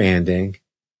not expanding,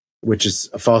 which is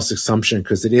a false assumption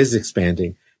because it is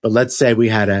expanding. But let's say we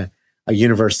had a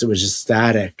universe that was just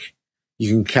static. You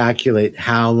can calculate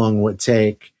how long it would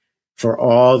take for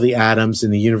all the atoms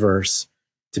in the universe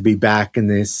to be back in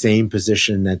the same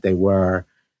position that they were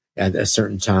at a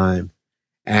certain time.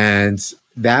 And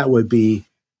that would be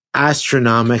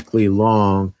astronomically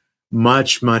long,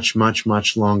 much, much, much,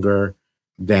 much longer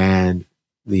than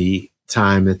the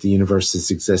time that the universe has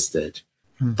existed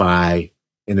by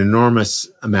an enormous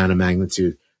amount of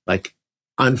magnitude, like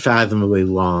unfathomably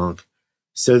long.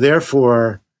 So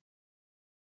therefore,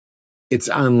 it's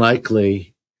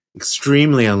unlikely,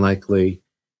 extremely unlikely,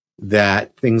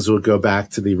 that things will go back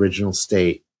to the original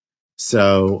state.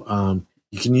 So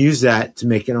you can use that to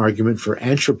make an argument for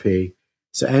entropy,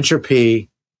 So entropy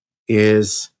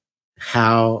is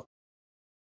how,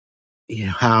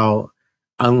 how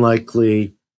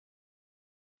unlikely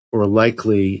or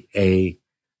likely a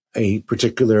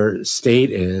particular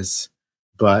state is.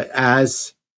 But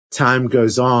as time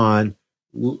goes on,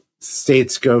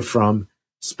 states go from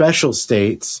special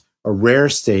states or rare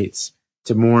states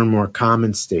to more and more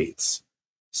common states.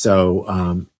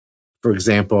 So, for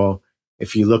example,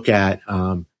 if you look at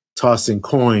tossing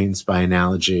coins by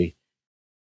analogy,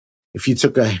 if you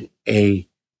took a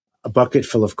bucket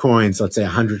full of coins, let's say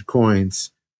 100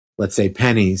 coins, let's say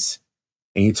pennies,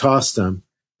 and you tossed them,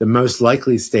 the most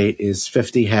likely state is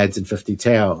 50 heads and 50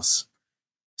 tails.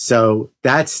 So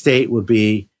that state would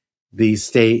be the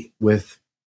state with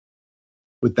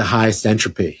the highest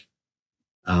entropy,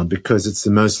 because it's the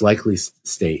most likely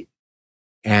state.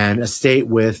 And a state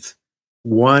with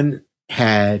one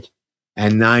head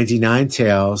and 99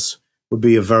 tails would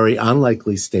be a very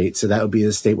unlikely state. So that would be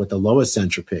the state with the lowest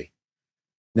entropy.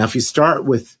 Now, if you started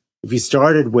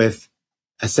with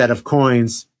a set of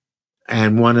coins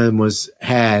and one of them was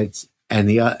heads and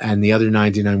the other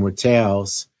 99 were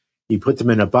tails, you put them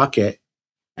in a bucket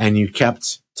and you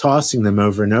kept tossing them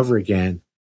over and over again,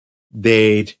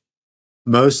 they'd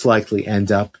most likely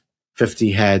end up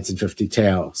 50 heads and 50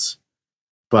 tails.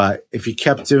 But if you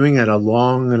kept doing it a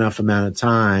long enough amount of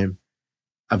time,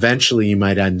 eventually you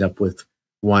might end up with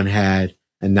one head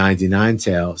and 99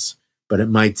 tails, but it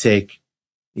might take,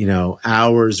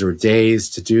 hours or days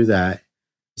to do that.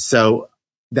 So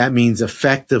that means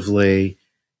effectively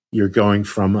you're going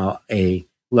from a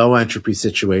low entropy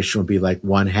situation would be like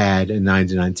one head and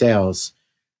 99 tails.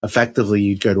 Effectively,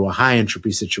 you'd go to a high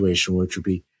entropy situation, which would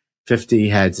be 50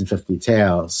 heads and 50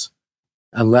 tails,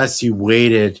 unless you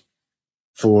waited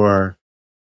for,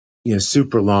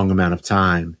 super long amount of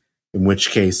time, in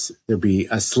which case there'd be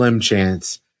a slim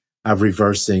chance of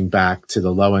reversing back to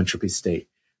the low entropy state.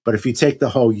 But if you take the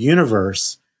whole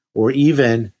universe or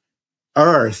even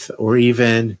Earth or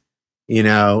even,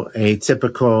 a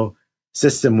typical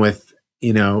system with,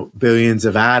 billions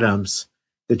of atoms,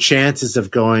 the chances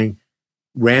of going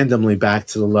randomly back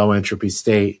to the low entropy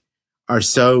state are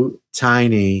so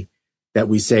tiny that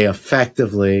we say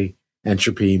effectively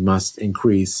entropy must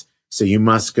increase. So you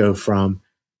must go from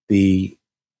the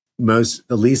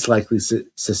least likely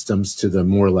systems to the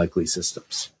more likely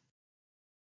systems.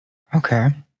 Okay.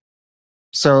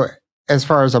 So as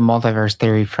far as a multiverse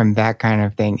theory from that kind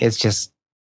of thing, it's just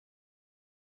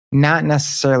not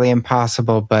necessarily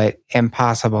impossible, but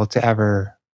impossible to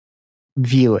ever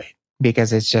view it,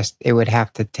 because it would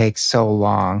have to take so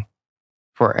long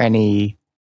for any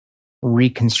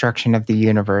reconstruction of the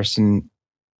universe and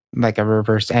like a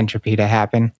reverse entropy to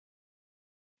happen.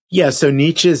 Yeah, so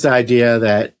Nietzsche's idea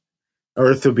that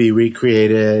Earth would be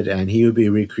recreated and he would be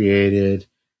recreated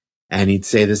and he'd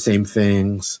say the same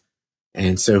things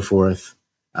and so forth.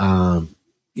 And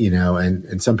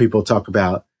some people talk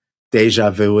about deja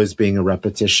vu as being a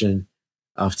repetition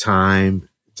of time,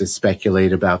 to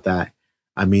speculate about that.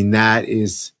 I mean, that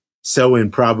is so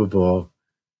improbable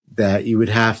that you would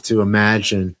have to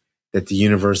imagine that the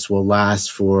universe will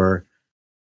last for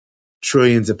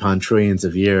trillions upon trillions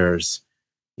of years,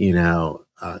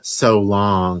 so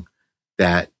long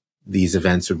that these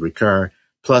events would recur.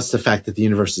 Plus the fact that the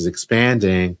universe is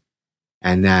expanding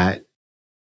and that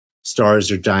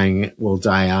stars will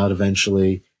die out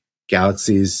eventually.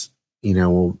 Galaxies,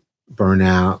 will burn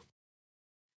out.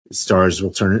 Some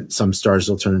stars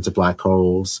will turn into black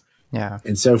holes. Yeah.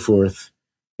 And so forth.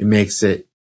 It makes it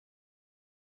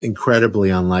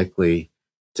incredibly unlikely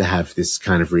to have this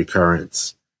kind of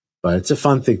recurrence. But it's a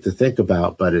fun thing to think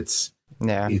about, but it's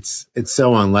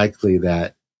so unlikely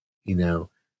that,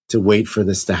 to wait for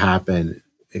this to happen,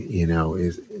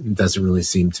 it doesn't really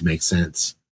seem to make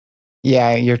sense.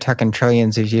 Yeah, you're talking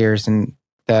trillions of years, and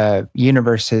the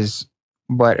universe is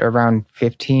around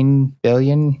 15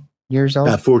 billion years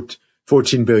old?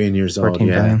 14 billion years 14 old.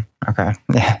 Billion. Okay.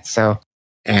 Yeah. So,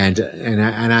 and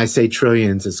I say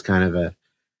trillions is kind of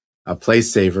a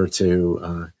place saver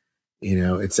to,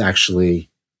 it's actually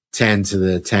 10 to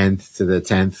the 10th to the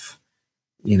 10th.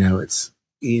 It's,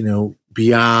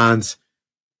 beyond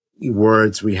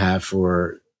words we have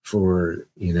for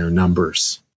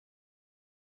numbers.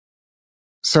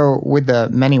 So with the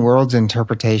many worlds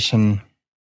interpretation,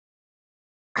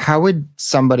 how would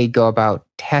somebody go about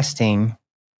testing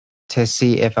to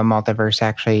see if a multiverse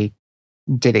actually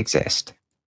did exist?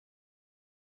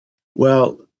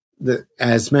 Well,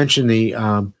 as mentioned,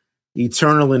 the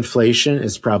eternal inflation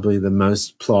is probably the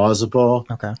most plausible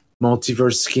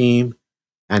multiverse scheme.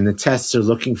 And the tests they're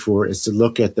looking for is to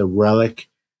look at the relic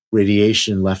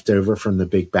radiation left over from the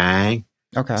Big Bang.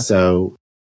 Okay. So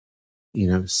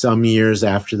some years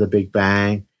after the Big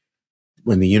Bang,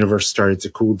 when the universe started to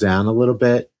cool down a little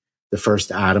bit, the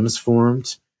first atoms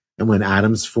formed. And when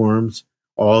atoms formed,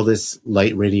 all this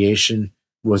light radiation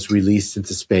was released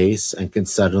into space and can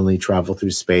suddenly travel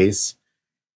through space.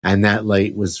 And that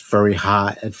light was very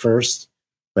hot at first,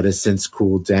 but has since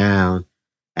cooled down.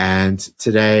 And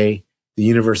today, the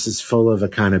universe is full of a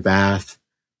kind of bath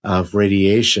of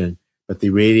radiation, but the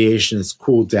radiation has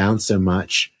cooled down so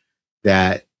much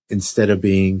that instead of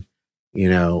being,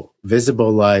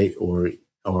 visible light or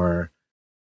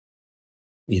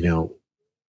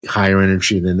higher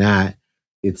energy than that,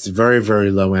 it's very,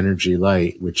 very low energy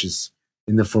light, which is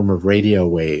in the form of radio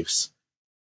waves.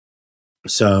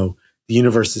 So the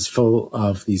universe is full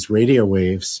of these radio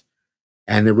waves,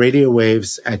 and the radio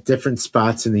waves at different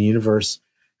spots in the universe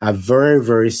have very,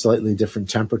 very slightly different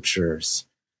temperatures,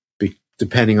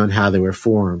 depending on how they were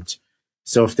formed.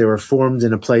 So if they were formed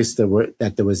in a place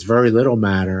that there was very little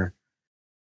matter,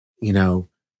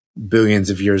 billions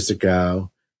of years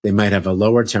ago, they might have a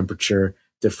lower temperature.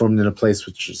 They're formed in a place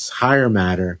which is higher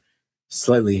matter,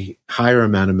 slightly higher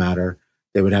amount of matter,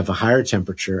 they would have a higher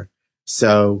temperature.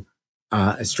 So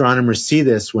astronomers see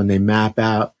this when they map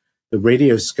out the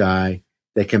radio sky.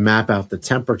 They can map out the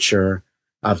temperature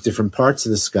of different parts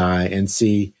of the sky and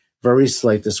see very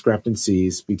slight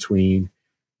discrepancies between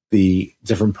the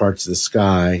different parts of the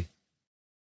sky.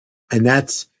 And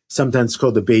that's sometimes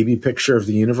called the baby picture of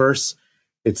the universe.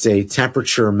 It's a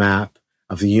temperature map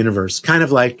of the universe, kind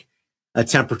of like a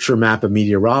temperature map a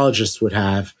meteorologist would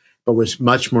have, but with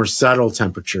much more subtle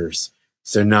temperatures.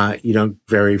 So you don't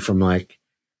vary from like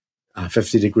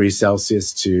 50 degrees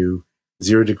Celsius to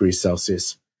 0 degrees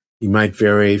Celsius. You might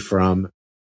vary from,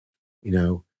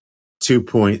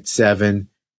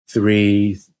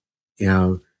 2.73,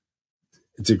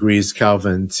 degrees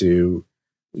Kelvin to,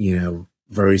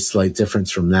 very slight difference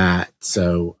from that.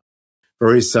 So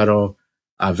very subtle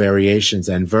variations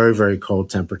and very, very cold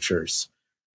temperatures.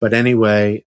 But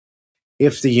anyway,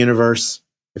 if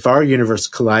our universe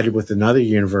collided with another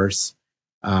universe,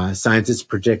 scientists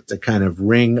predict a kind of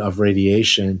ring of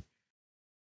radiation,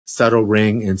 subtle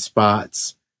ring in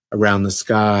spots around the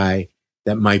sky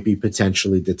that might be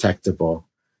potentially detectable.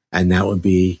 And that would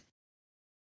be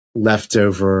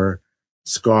leftover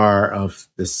scar of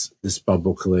this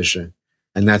bubble collision.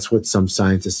 And that's what some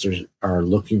scientists are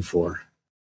looking for.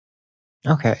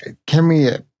 Okay. Can we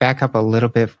back up a little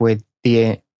bit with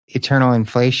the eternal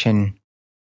inflation?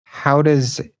 How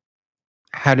did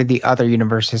the other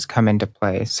universes come into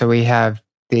play? So we have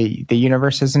the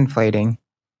universe is inflating,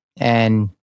 and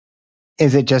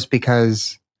is it just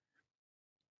because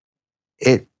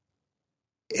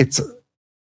it's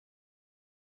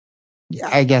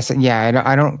I guess, yeah,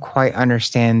 I don't quite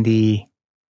understand the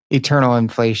eternal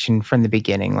inflation from the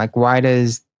beginning. Like, why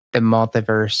does the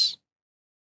multiverse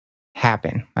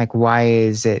happen? Like, why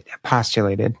is it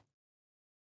postulated?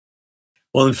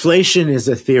 Well, inflation is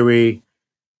a theory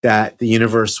that the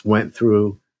universe went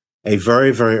through a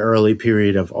very, very early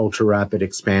period of ultra rapid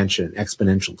expansion,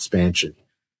 exponential expansion.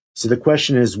 So the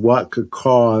question is, what could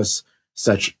cause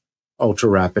such ultra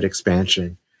rapid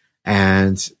expansion?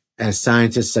 And as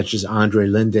scientists such as Andre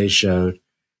Linde showed,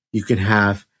 you can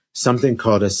have something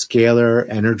called a scalar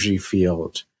energy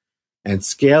field. And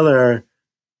scalar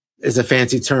is a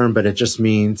fancy term, but it just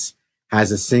means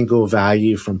has a single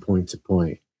value from point to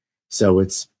point. So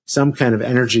it's some kind of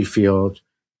energy field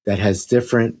that has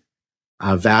different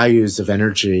values of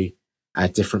energy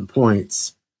at different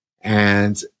points.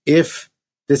 And if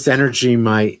this energy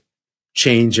might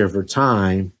change over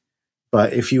time,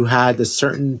 but if you had a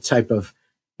certain type of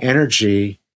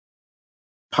energy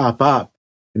pop up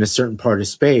in a certain part of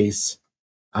space,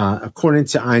 according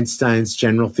to Einstein's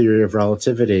general theory of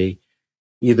relativity,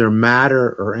 either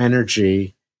matter or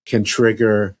energy can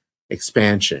trigger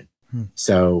expansion.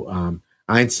 So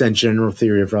Einstein's general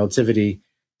theory of relativity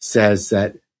says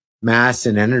that mass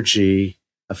and energy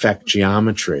affect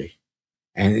geometry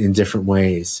and in different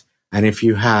ways. And if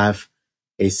you have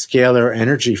a scalar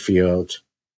energy field,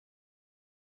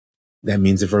 that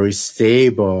means a very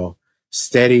stable,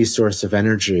 steady source of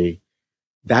energy,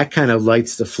 that kind of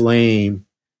lights the flame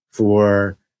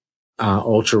for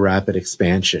ultra rapid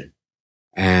expansion.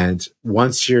 And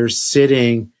once you're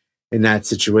sitting in that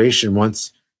situation,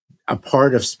 once a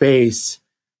part of space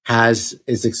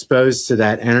is exposed to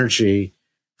that energy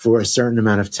for a certain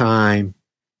amount of time,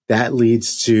 that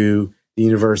leads to the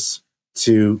universe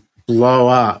to blow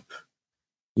up.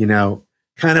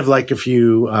 Kind of like if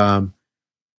you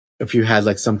had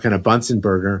like some kind of Bunsen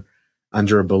burner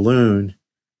under a balloon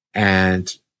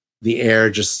and the air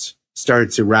just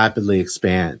started to rapidly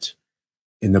expand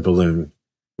in the balloon.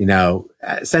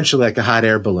 essentially like a hot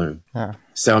air balloon. Yeah.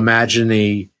 So imagine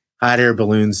the hot air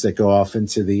balloons that go off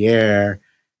into the air,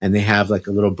 and they have like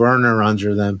a little burner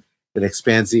under them that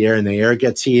expands the air, and the air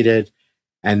gets heated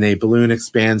and the balloon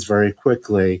expands very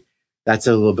quickly. That's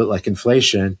a little bit like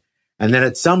inflation. And then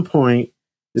at some point,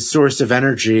 the source of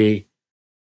energy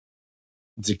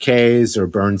decays or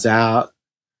burns out,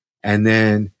 and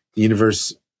then the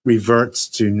universe reverts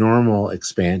to normal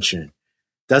expansion.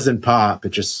 Doesn't pop, it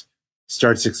just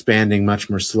starts expanding much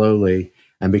more slowly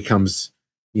and becomes,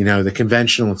 the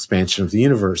conventional expansion of the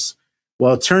universe.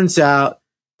 Well, it turns out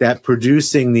that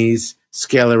producing these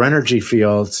scalar energy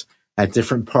fields at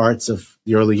different parts of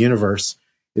the early universe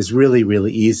is really,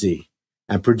 really easy,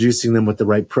 and producing them with the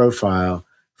right profile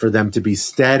for them to be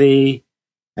steady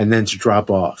and then to drop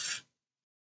off.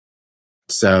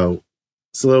 So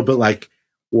it's a little bit like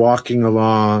walking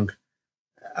along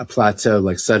a plateau.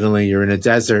 Like suddenly you're in a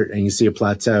desert and you see a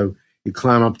plateau. You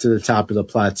climb up to the top of the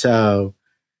plateau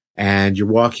and you're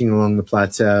walking along the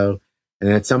plateau, and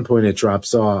at some point it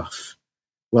drops off.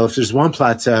 Well, if there's one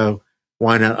plateau,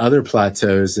 why not other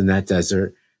plateaus in that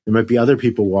desert? There might be other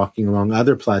people walking along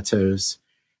other plateaus.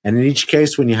 And in each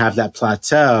case, when you have that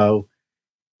plateau,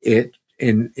 in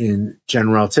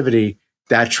general relativity,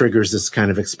 that triggers this kind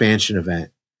of expansion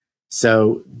event.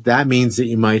 So that means that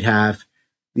you might have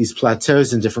these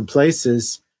plateaus in different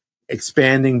places,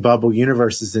 expanding bubble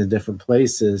universes in different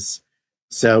places.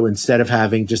 So instead of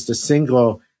having just a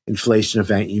single inflation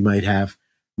event, you might have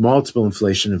multiple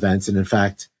inflation events. And in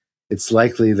fact, it's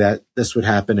likely that this would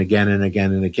happen again and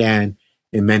again and again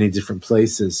in many different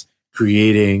places,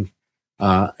 creating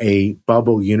a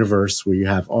bubble universe where you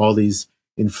have all these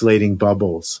inflating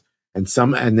bubbles, and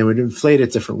they would inflate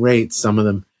at different rates. Some of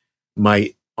them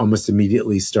might almost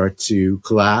immediately start to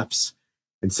collapse,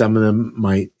 and some of them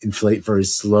might inflate very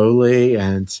slowly,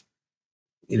 and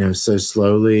so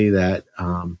slowly that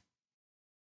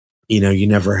you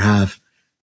never have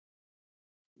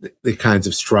the kinds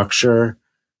of structure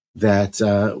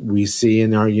that we see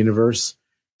in our universe.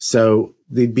 So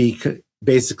they'd be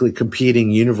basically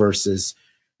competing universes,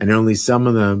 and only some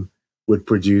of them would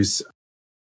produce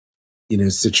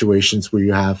situations where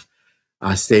you have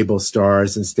stable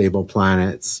stars and stable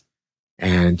planets,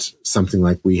 and something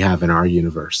like we have in our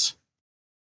universe.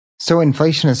 So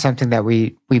inflation is something that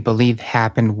we believe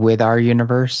happened with our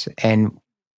universe, and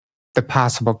the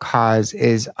possible cause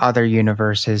is other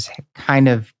universes kind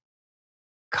of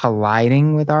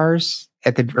colliding with ours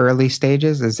at the early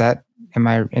stages. Am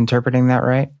I interpreting that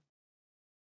right?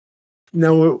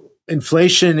 No,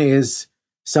 inflation is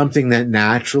something that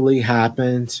naturally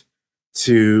happened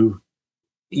to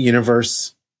the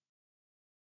universe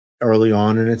early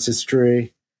on in its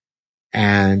history,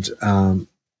 and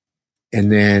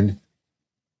then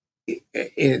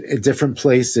in different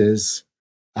places,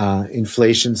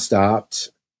 inflation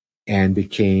stopped and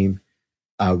became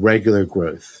regular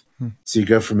growth. So you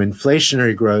go from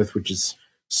inflationary growth, which is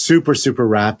super, super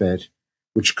rapid,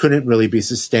 which couldn't really be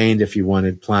sustained if you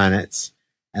wanted planets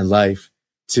and life,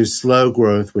 to slow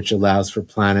growth, which allows for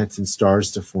planets and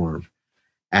stars to form.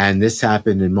 And this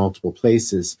happened in multiple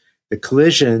places. The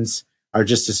collisions are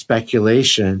just a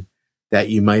speculation that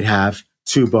you might have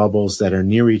two bubbles that are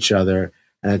near each other,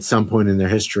 and at some point in their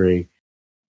history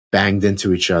banged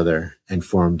into each other and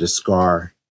formed a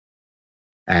scar.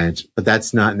 But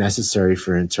that's not necessary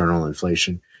for internal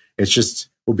inflation. It's just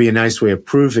will be a nice way of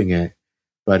proving it.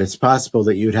 But it's possible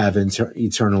that you'd have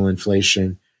eternal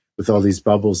inflation with all these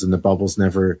bubbles, and the bubbles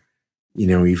never,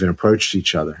 even approached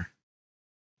each other.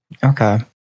 Okay.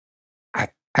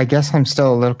 I guess I'm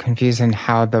still a little confused in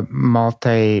how the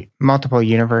multiple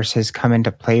universes come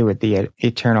into play with the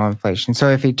eternal inflation. So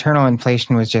if eternal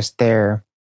inflation was just there,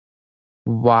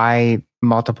 why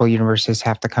multiple universes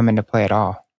have to come into play at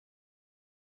all?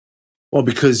 Well,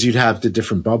 because you'd have the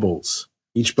different bubbles.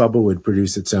 Each bubble would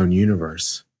produce its own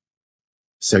universe.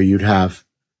 So you'd have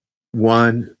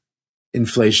one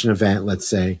inflation event, let's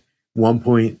say, one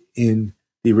point in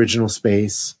the original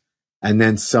space, and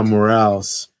then somewhere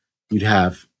else you'd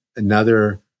have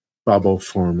another bubble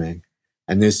forming.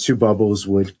 And those two bubbles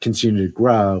would continue to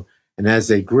grow. And as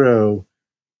they grew,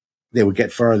 they would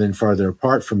get farther and farther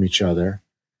apart from each other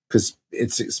because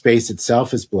space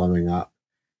itself is blowing up.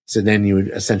 So then you would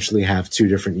essentially have two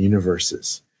different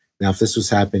universes. Now, if this was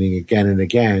happening again and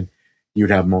again, you'd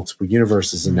have multiple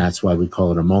universes, and that's why we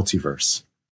call it a multiverse.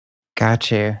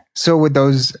 Gotcha. So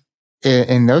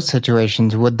in those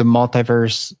situations, would the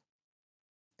multiverse,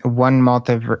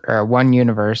 one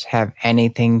universe have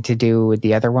anything to do with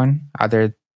the other one?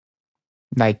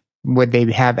 Would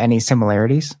they have any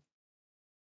similarities?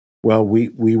 Well, we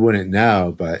wouldn't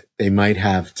know, but they might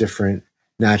have different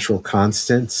natural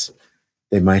constants.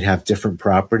 They might have different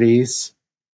properties.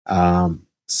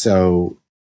 So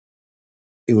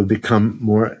it would become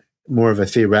more of a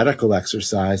theoretical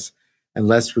exercise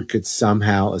unless we could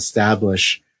somehow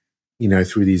establish,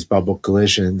 through these bubble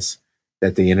collisions,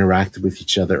 that they interacted with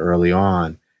each other early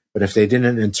on. But if they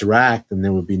didn't interact, then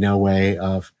there would be no way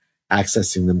of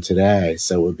accessing them today.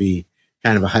 So it would be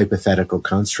kind of a hypothetical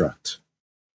construct.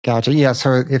 Gotcha. Yeah.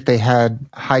 So if they had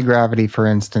high gravity, for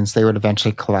instance, they would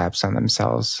eventually collapse on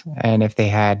themselves. And if they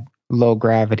had low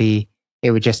gravity,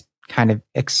 it would just kind of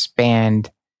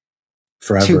expand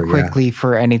forever, too quickly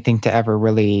for anything to ever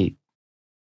really,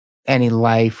 any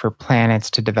life or planets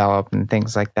to develop and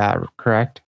things like that,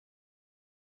 correct?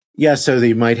 Yeah. So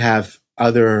they might have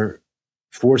other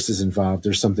forces involved.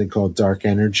 There's something called dark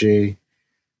energy,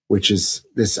 which is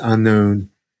this unknown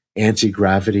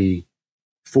anti-gravity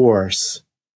force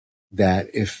that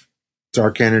if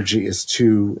dark energy is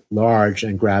too large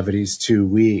and gravity is too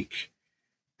weak,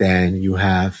 then you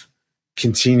have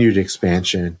continued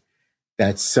expansion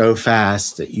that's so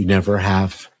fast that you never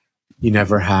have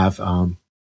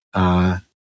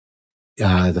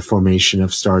the formation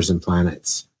of stars and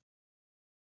planets.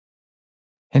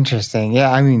 Interesting.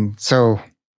 Yeah, I mean, so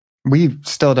we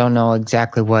still don't know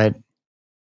exactly what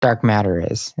dark matter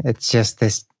is. It's just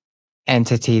this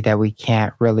entity that we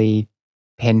can't really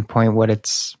pinpoint what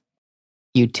its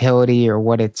utility or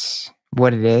what it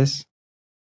is.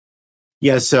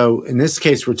 Yeah, so in this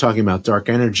case, we're talking about dark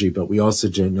energy, but we also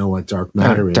don't know what dark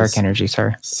matter is. Dark energy,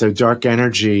 sorry. So dark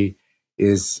energy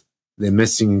is the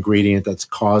missing ingredient that's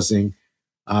causing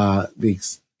the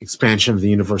expansion of the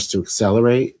universe to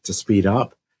accelerate, to speed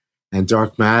up. And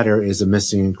dark matter is a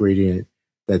missing ingredient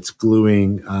that's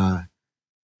gluing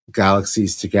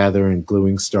galaxies together and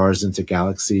gluing stars into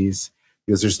galaxies,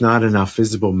 because there's not enough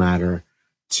visible matter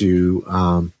to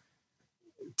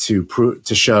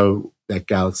show that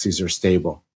galaxies are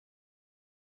stable.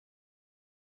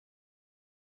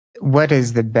 What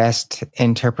is the best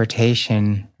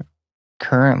interpretation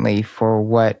currently for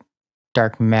what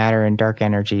dark matter and dark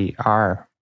energy are?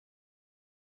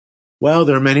 Well,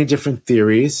 there are many different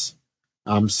theories.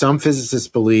 Some physicists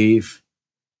believe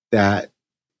that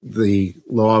the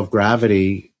law of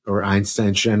gravity, or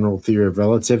Einstein's general theory of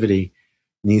relativity,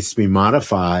 needs to be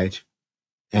modified.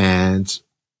 And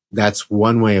that's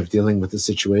one way of dealing with the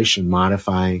situation,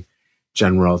 modifying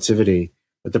general relativity.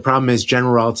 But the problem is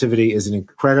general relativity is an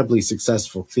incredibly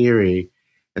successful theory.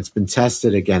 It's been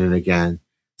tested again and again.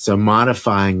 So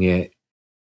modifying it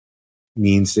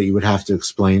means that you would have to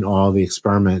explain all the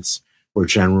experiments where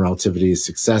general relativity is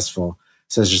successful,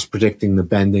 such as predicting the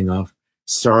bending of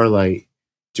starlight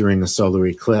during a solar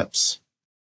eclipse.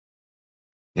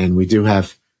 And we do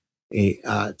have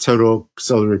a total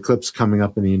solar eclipse coming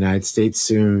up in the United States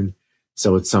soon.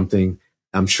 So it's something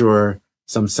I'm sure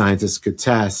some scientists could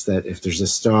test, that if there's a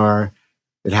star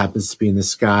that happens to be in the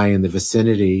sky in the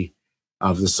vicinity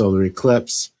of the solar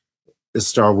eclipse, the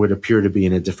star would appear to be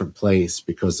in a different place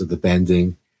because of the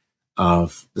bending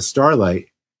of the starlight.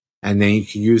 And then you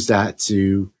can use that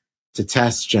to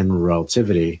test general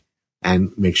relativity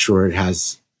and make sure it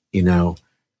has, the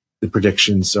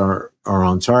predictions are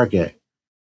on target.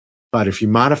 But if you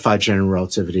modify general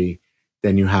relativity,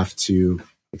 then you have to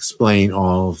explain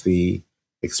all of the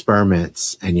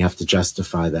experiments and you have to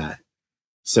justify that.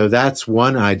 So that's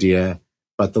one idea.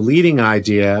 But the leading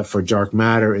idea for dark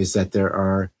matter is that there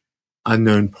are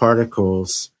unknown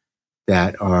particles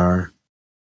that are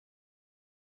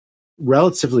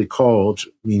relatively cold,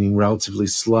 meaning relatively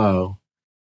slow,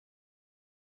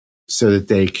 so that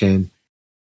they can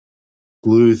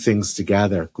glue things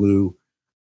together, glue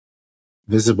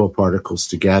visible particles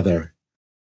together,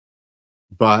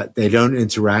 but they don't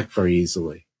interact very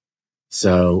easily.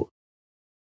 So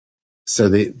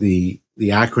the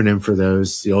acronym for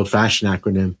those, the old-fashioned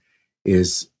acronym,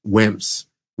 is WIMPs,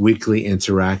 weakly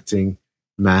interacting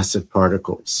massive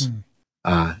particles,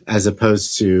 as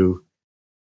opposed to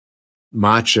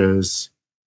MACHOs,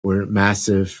 or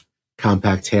massive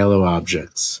compact halo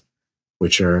objects,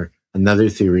 which are another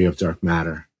theory of dark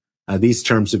matter. These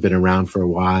terms have been around for a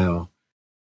while.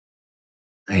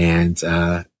 And,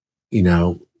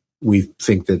 we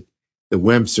think that the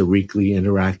WIMPs are weakly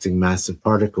interacting massive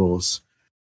particles.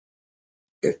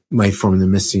 It might form the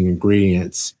missing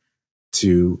ingredients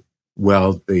to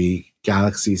weld the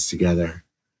galaxies together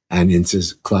and into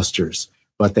clusters.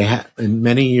 But in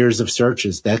many years of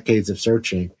searches, decades of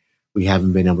searching, we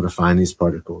haven't been able to find these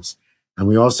particles. And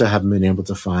we also haven't been able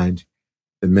to find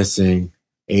the missing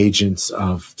agents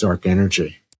of dark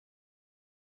energy.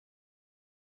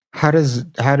 How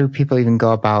do people even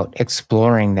go about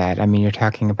exploring that? I mean, you're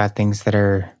talking about things that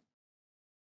are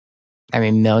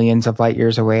millions of light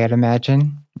years away, I'd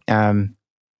imagine.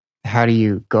 How do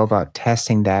you go about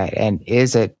testing that? And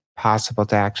is it possible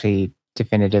to actually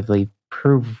definitively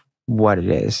prove what it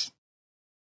is?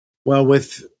 Well,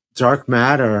 with dark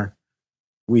matter,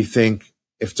 we think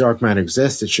if dark matter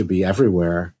exists, it should be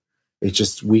everywhere. It's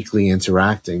just weakly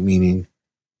interacting, meaning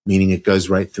it goes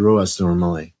right through us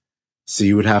normally. So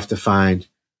you would have to find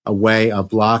a way of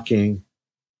blocking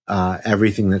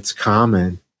everything that's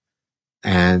common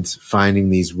and finding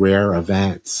these rare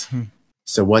events.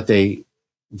 So what they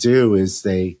do is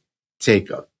they take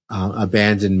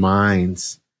abandoned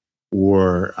mines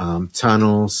or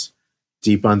tunnels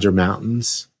deep under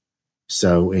mountains.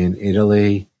 So in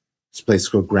Italy, this place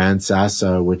called Gran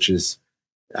Sasso, which is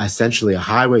essentially a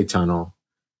highway tunnel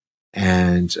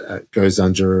and goes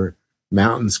under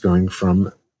mountains going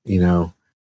from,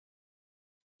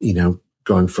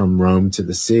 going from Rome to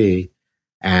the sea.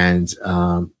 And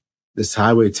this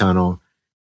highway tunnel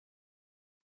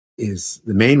is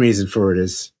the main reason for it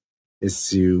is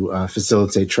to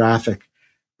facilitate traffic.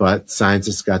 But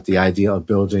scientists got the idea of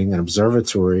building an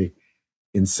observatory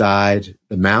inside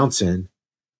the mountain.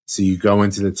 So you go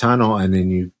into the tunnel and then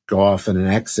you go off in an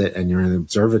exit and you're in the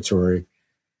observatory.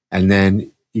 And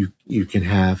then you can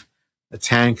have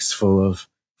tanks full of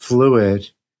fluid,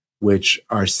 which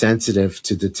are sensitive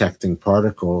to detecting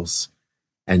particles.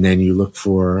 And then you look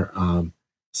for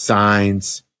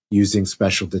signs using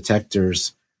special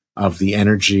detectors of the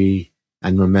energy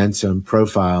and momentum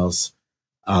profiles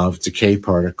of decay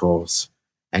particles.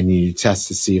 And you test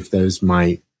to see if those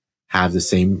might have the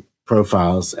same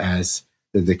profiles as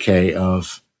the decay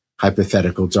of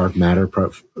hypothetical dark matter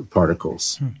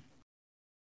particles.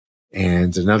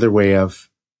 And another way of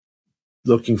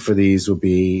looking for these will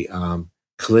be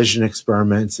collision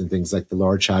experiments and things like the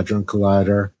Large Hadron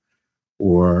Collider,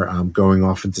 or going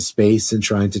off into space and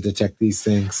trying to detect these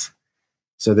things.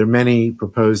 So there are many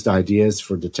proposed ideas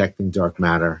for detecting dark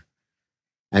matter.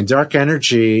 And dark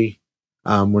energy,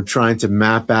 we're trying to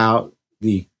map out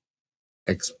the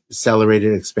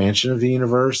accelerated expansion of the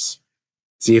universe,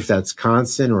 see if that's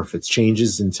constant or if it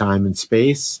changes in time and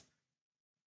space,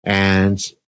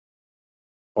 and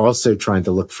also trying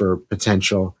to look for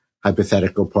potential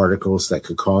hypothetical particles that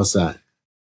could cause that.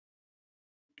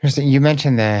 You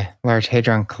mentioned the Large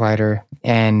Hadron Collider,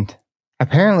 and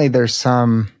apparently there's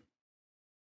some,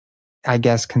 I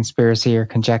guess, conspiracy or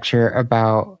conjecture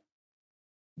about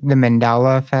the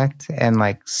Mandela effect and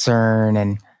like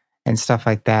CERN and stuff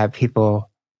like that.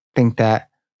 People think that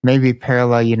maybe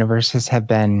parallel universes have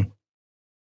been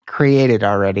created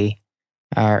already,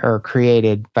 or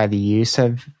created by the use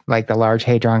of like the Large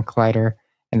Hadron Collider.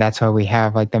 And that's why we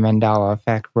have like the Mandela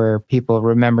effect, where people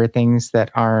remember things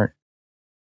that aren't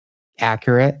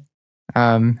accurate.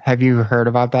 Have you heard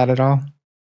about that at all?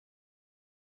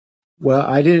 Well,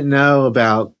 I didn't know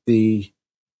about the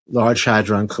Large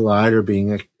Hadron Collider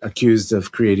being accused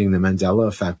of creating the Mandela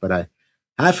effect, but I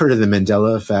have heard of the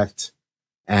Mandela effect,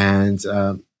 and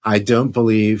I don't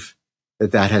believe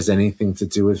that has anything to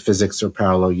do with physics or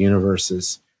parallel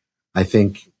universes. I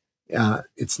think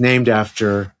it's named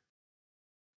after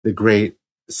the great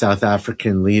South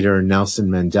African leader Nelson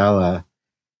Mandela,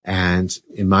 and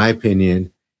in my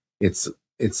opinion, it's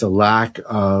a lack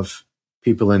of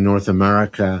people in North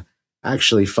America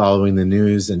actually following the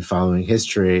news and following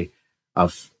history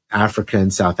of Africa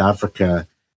and South Africa,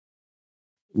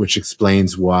 which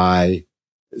explains why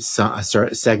a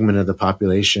certain segment of the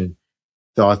population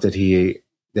thought that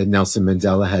Nelson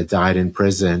Mandela had died in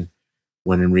prison,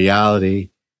 when in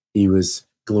reality he was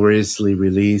gloriously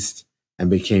released and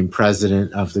became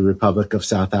president of the Republic of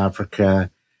South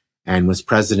Africa, and was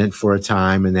president for a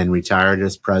time and then retired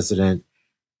as president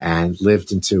and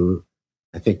lived into,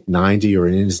 I think, 90 or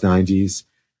in his 90s,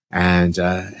 and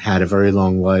had a very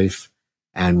long life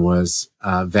and was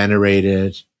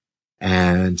venerated.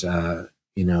 And,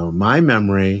 my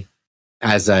memory,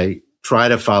 as I try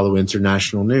to follow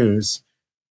international news,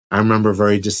 I remember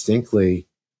very distinctly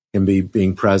him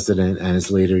being president and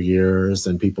his later years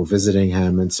and people visiting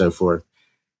him and so forth.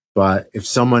 But if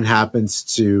someone happens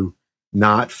to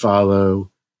not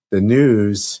follow the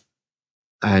news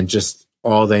and just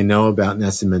all they know about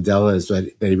Nelson Mandela is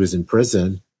that he was in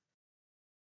prison,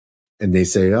 and they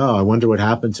say, oh, I wonder what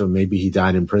happened to him. Maybe he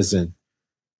died in prison.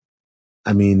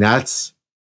 I mean, that's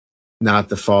not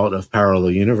the fault of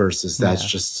parallel universes. That's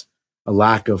just a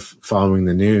lack of following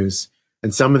the news.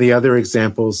 And some of the other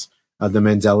examples of the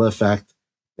Mandela effect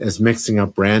is mixing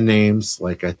up brand names.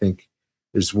 Like I think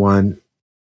there's one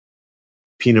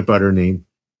peanut butter named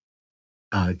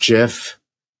Jif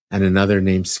and another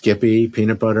named Skippy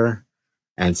peanut butter.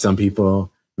 And some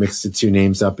people mix the two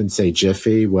names up and say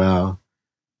Jiffy. Well,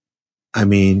 I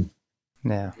mean,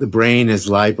 Yeah. the brain is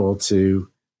liable to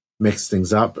mix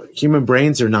things up. Human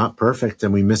brains are not perfect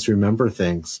and we misremember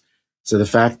things. So the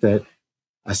fact that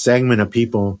a segment of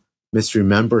people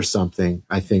misremember something,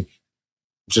 I think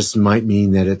just might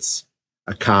mean that it's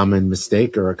a common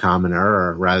mistake or a common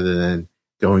error rather than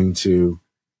going to,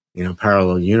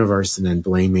 parallel universe and then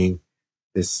blaming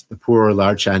the poor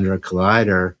Large Hadron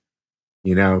Collider,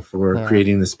 for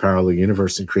creating this parallel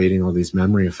universe and creating all these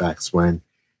memory effects when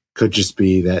could just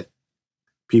be that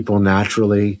people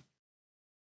naturally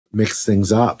mix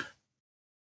things up.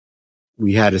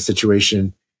 We had a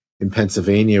situation in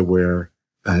Pennsylvania where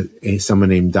someone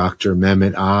named Dr.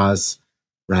 Mehmet Oz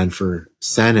ran for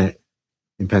Senate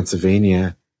in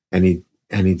Pennsylvania, and he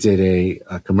did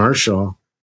a commercial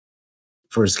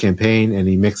for his campaign, and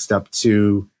he mixed up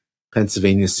two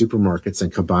Pennsylvania supermarkets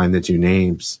and combined the two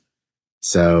names.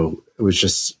 So it was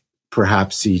just,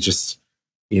 perhaps he just,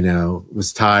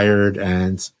 was tired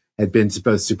and had been to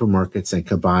both supermarkets and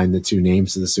combined the two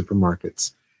names of the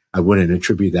supermarkets. I wouldn't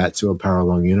attribute that to a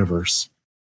parallel universe.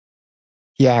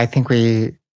 Yeah, I think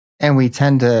we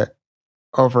tend to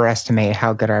overestimate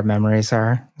how good our memories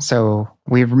are. So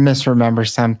we misremember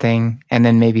something, and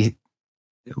then maybe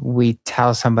we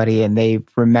tell somebody and they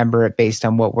remember it based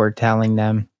on what we're telling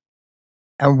them.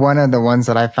 And one of the ones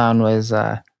that I found was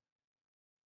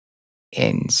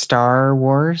in Star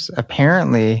Wars.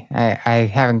 Apparently,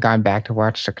 I haven't gone back to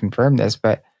watch to confirm this,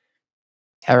 but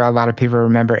a lot of people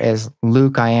remember it as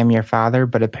Luke, I am your father,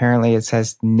 but apparently it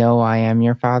says, no, I am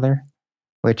your father,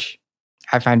 which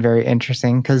I find very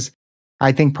interesting because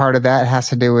I think part of that has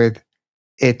to do with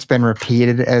it's been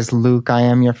repeated as Luke, I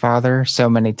am your father so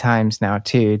many times now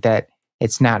too, that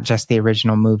it's not just the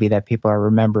original movie that people are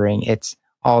remembering. It's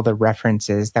all the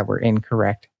references that were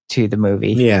incorrect to the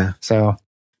movie. Yeah. So,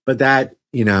 but that,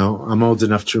 I'm old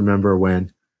enough to remember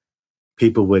when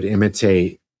people would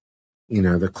imitate,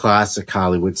 the classic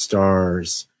Hollywood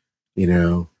stars,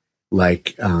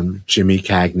 like Jimmy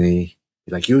Cagney,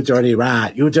 like, you dirty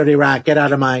rat, get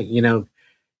out of my,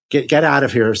 get out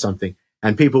of here or something.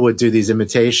 And people would do these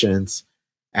imitations,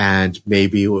 and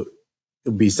maybe it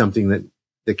would be something that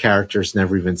the characters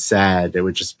never even said. It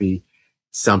would just be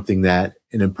something that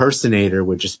an impersonator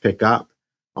would just pick up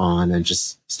on and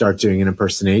just start doing an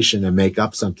impersonation and make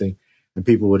up something. And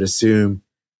people would assume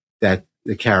that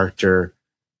the character,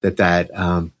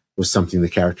 that was something the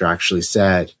character actually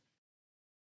said.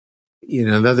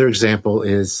 Another example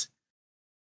is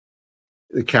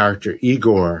the character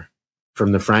Igor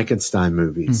from the Frankenstein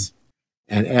movies.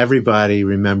 And everybody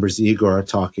remembers Igor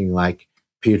talking like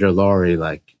Peter Lorre,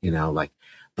 like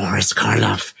Boris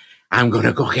Karloff, I'm going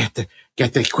to go get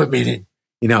the equipment.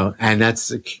 And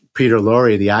that's Peter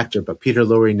Lorre, the actor, but Peter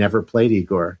Lorre never played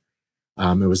Igor.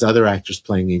 It was other actors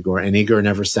playing Igor, and Igor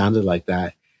never sounded like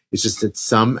that. It's just at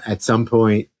some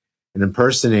point, an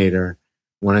impersonator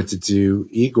wanted to do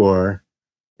Igor,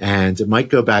 and it might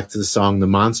go back to the song The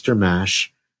Monster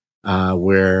Mash,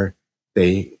 where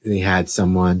they had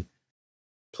someone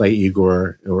play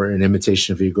Igor or an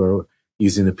imitation of Igor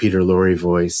using the Peter Lorre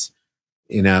voice,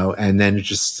 and then it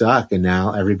just stuck. And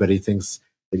now everybody thinks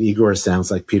that Igor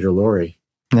sounds like Peter Lorre.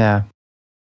 Yeah.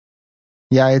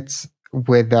 Yeah, it's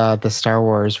with the Star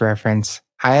Wars reference.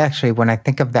 I actually, when I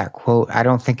think of that quote, I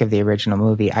don't think of the original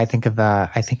movie. I think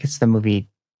it's the movie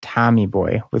Tommy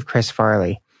Boy with Chris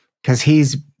Farley, because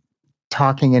he's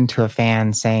talking into a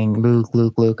fan saying, Luke,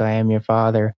 Luke, Luke, I am your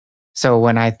father. So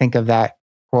when I think of that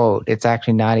quote, it's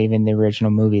actually not even the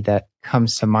original movie that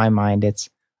comes to my mind. It's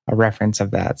a reference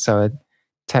of that. So it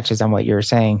touches on what you're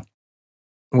saying.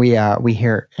 We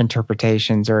hear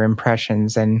interpretations or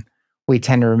impressions, and we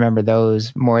tend to remember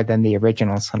those more than the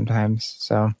original sometimes.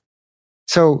 So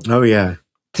oh yeah,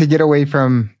 to get away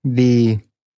from the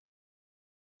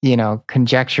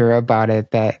conjecture about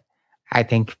it, that I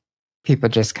think people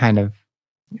just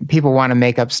people want to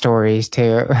make up stories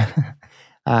to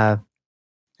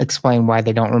explain why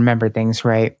they don't remember things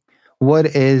right. What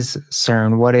is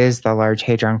CERN? What is the Large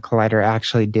Hadron Collider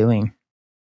actually doing?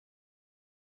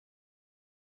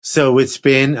 So it's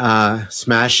been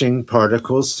smashing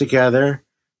particles together,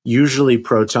 usually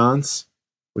protons,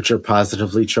 which are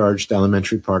positively charged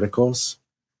elementary particles.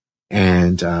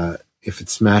 And if it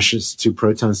smashes two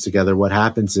protons together, what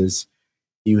happens is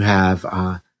you have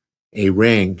a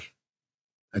ring,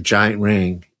 a giant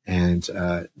ring, and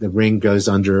the ring goes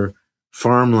under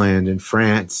farmland in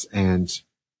France, and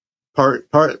part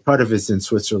of it's in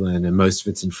Switzerland, and most of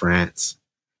it's in France.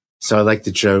 So I like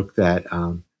to joke that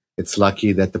it's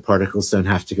lucky that the particles don't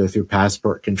have to go through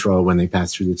passport control when they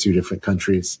pass through the two different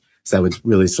countries. So that would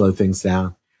really slow things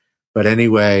down. But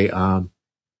anyway,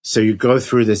 so you go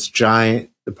through this giant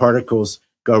the particles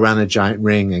go around the giant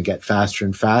ring and get faster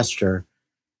and faster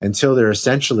until they're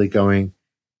essentially going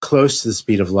close to the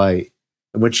speed of light,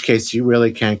 in which case you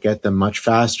really can't get them much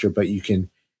faster, but you can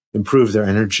improve their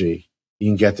energy. You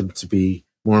can get them to be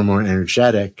more and more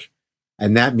energetic,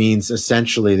 and that means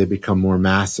essentially they become more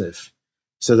massive.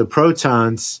 So the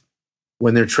protons,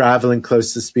 when they're traveling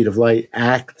close to the speed of light,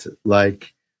 act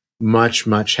like much,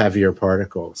 much heavier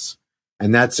particles.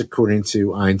 And that's according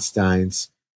to Einstein's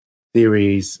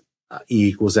theories, E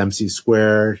equals mc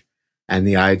squared, and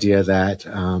the idea that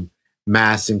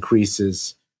mass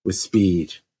increases with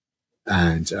speed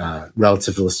and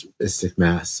relativistic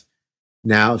mass.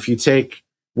 Now, if you take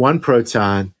one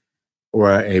proton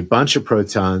or a bunch of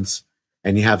protons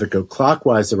and you have it go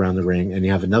clockwise around the ring, and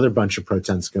you have another bunch of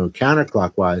protons go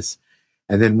counterclockwise,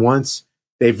 and then once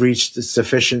they've reached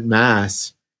sufficient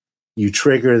mass, you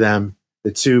trigger them,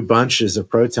 the two bunches of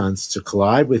protons, to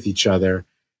collide with each other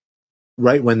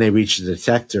right when they reach the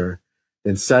detector,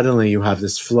 then suddenly you have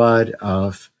this flood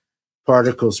of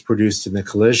particles produced in the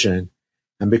collision.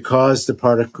 And because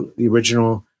the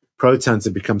original protons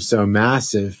have become so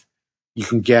massive, you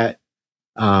can get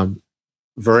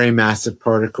very massive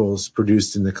particles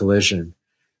produced in the collision,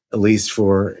 at least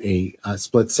for a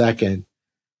split second.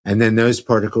 And then those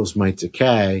particles might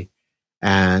decay.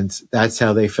 And that's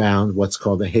how they found what's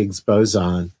called the Higgs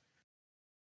boson,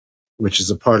 which is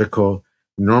a particle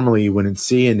normally you wouldn't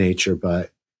see in nature,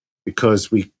 but because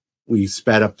we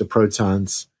sped up the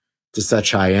protons to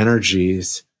such high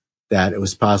energies that it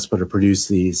was possible to produce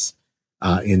these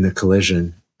in the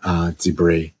collision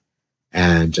debris.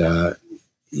 And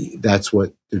that's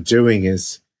what they're doing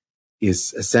is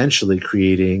essentially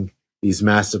creating these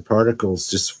massive particles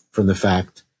just from the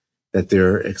fact that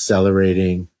they're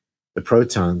accelerating the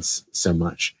protons so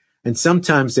much. And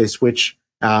sometimes they switch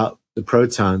out the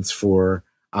protons for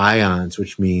ions,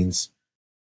 which means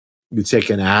you take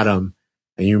an atom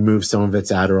and you remove some of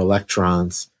its outer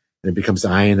electrons and it becomes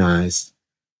ionized.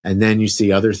 And then you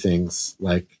see other things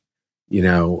like,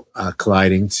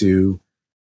 colliding two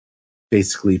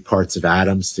basically parts of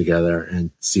atoms together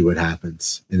and see what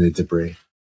happens in the debris.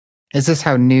 Is this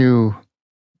how new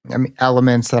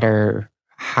elements that are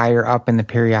higher up in the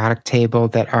periodic table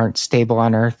that aren't stable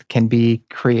on Earth can be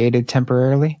created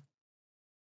temporarily?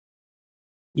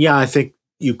 Yeah, I think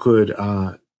you could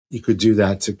do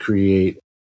that to create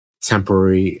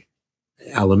temporary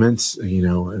elements,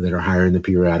 that are higher in the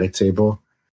periodic table.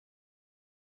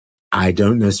 I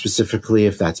don't know specifically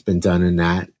if that's been done in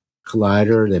that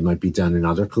collider. They might be done in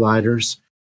other colliders,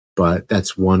 but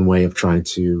that's one way of trying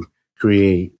to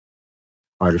create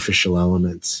artificial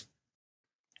elements.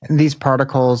 And these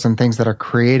particles and things that are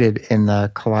created in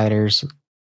the colliders,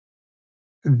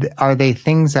 are they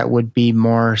things that would be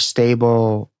more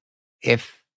stable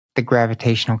if the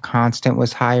gravitational constant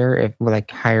was higher, if like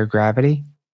higher gravity?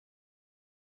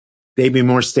 They'd be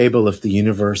more stable if the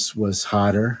universe was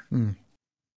hotter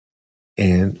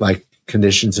and like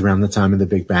conditions around the time of the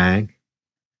Big Bang,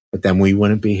 but then we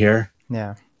wouldn't be here.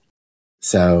 Yeah.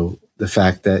 So the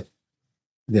fact that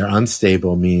they're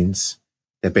unstable means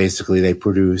that basically they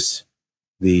produce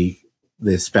the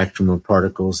spectrum of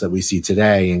particles that we see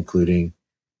today, including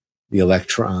the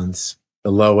electrons,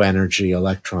 the low energy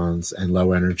electrons and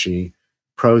low energy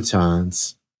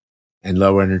protons and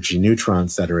low energy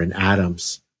neutrons that are in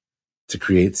atoms to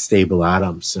create stable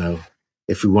atoms. So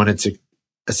if we wanted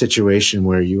a situation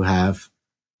where you have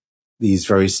these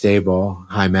very stable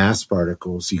high mass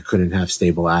particles, you couldn't have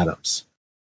stable atoms.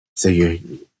 So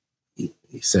you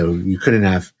couldn't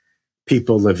have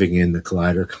people living in the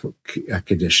collider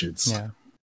conditions. Yeah.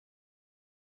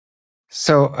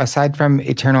 So aside from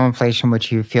eternal inflation,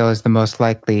 which you feel is the most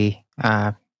likely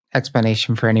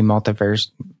explanation for any multiverse,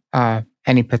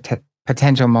 any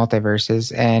potential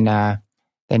multiverses, and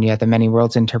then you have the many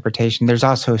worlds interpretation, there's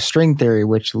also string theory,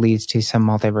 which leads to some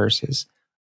multiverses.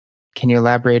 Can you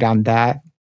elaborate on that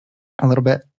a little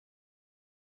bit?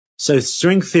 So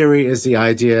string theory is the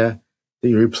idea that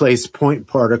you replace point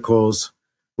particles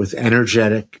with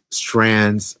energetic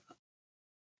strands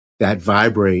that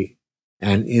vibrate.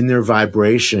 And in their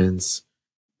vibrations,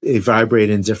 they vibrate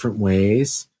in different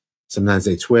ways. Sometimes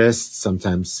they twist,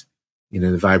 sometimes, they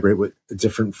vibrate with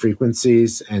different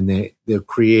frequencies, and they'll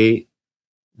create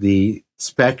the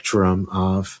spectrum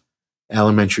of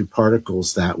elementary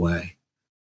particles that way.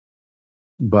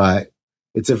 But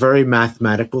it's a very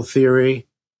mathematical theory.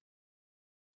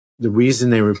 The reason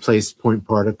they replace point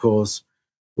particles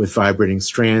with vibrating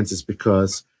strands is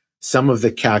because some of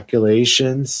the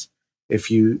calculations, if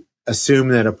you assume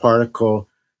that a particle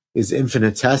is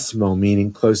infinitesimal,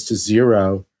 meaning close to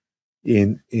zero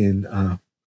in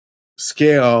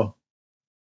scale,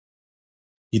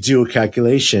 you do a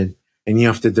calculation and you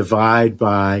have to divide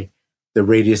by the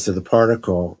radius of the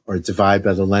particle or divide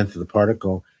by the length of the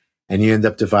particle, and you end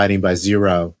up dividing by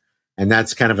 0. And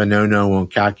that's kind of a no-no on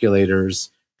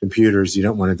calculators, computers. You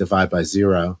don't want to divide by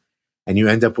 0. And you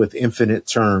end up with infinite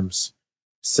terms.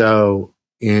 So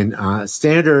in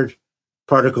standard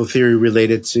particle theory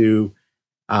related to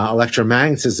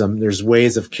electromagnetism, there's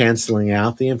ways of canceling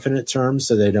out the infinite terms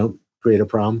so they don't create a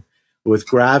problem. With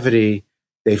gravity,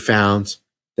 they found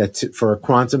that for a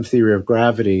quantum theory of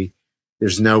gravity,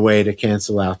 there's no way to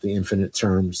cancel out the infinite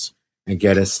terms and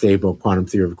get a stable quantum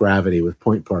theory of gravity with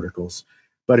point particles.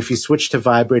 But if you switch to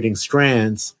vibrating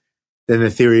strands, then the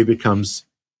theory becomes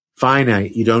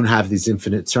finite. You don't have these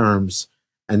infinite terms,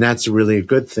 and that's really a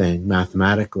good thing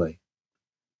mathematically.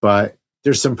 But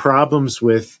there's some problems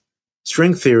with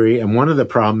string theory, and one of the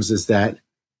problems is that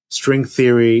string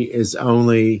theory is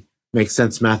only makes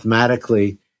sense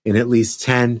mathematically in at least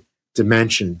 10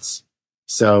 dimensions.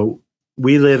 So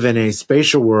we live in a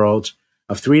spatial world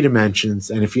of 3 dimensions,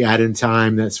 and if you add in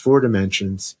time, that's 4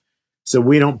 dimensions. So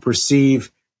we don't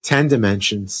perceive 10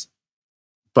 dimensions,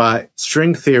 but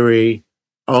string theory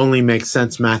only makes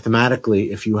sense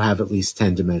mathematically if you have at least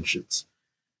 10 dimensions.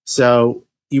 So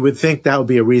you would think that would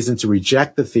be a reason to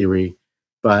reject the theory,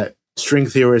 but string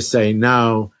theorists say,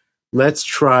 no, let's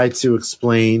try to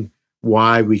explain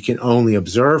why we can only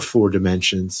observe 4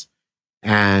 dimensions.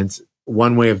 And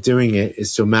one way of doing it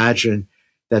is to imagine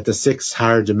that the 6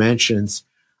 higher dimensions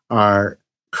are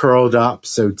curled up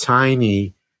so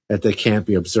tiny that they can't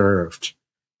be observed.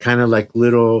 Kind of like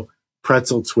little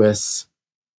pretzel twists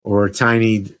or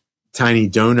tiny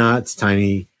donuts,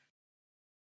 tiny,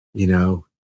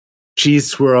 cheese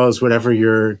swirls, whatever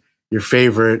your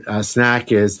favorite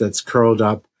snack is that's curled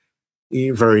up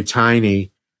very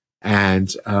tiny.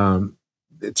 And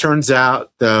it turns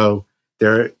out, though,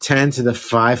 there are 10 to the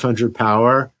 500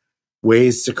 power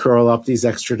ways to curl up these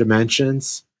extra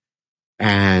dimensions.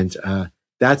 And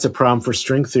that's a problem for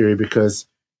string theory because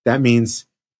that means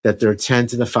that there are 10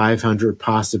 to the 500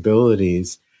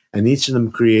 possibilities, and each of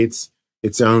them creates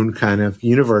its own kind of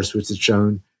universe with its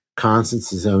own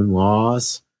constants, its own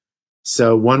laws.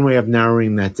 So one way of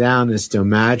narrowing that down is to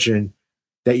imagine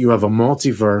that you have a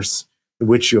multiverse in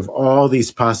which you have all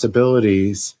these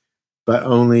possibilities, but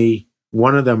only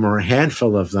one of them or a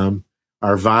handful of them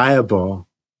are viable.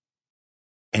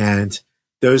 And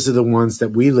those are the ones that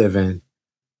we live in.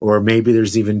 Or maybe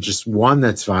there's even just one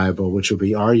that's viable, which will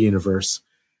be our universe.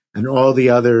 And all the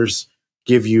others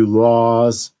give you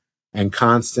laws and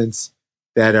constants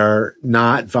that are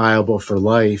not viable for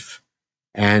life.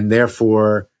 And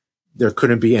therefore, there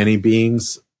couldn't be any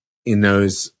beings in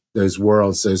those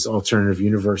worlds, those alternative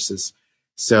universes.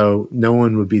 So no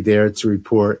one would be there to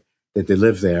report that they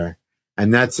live there.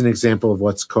 And that's an example of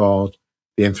what's called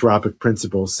the anthropic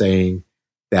principle, saying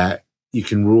that you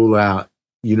can rule out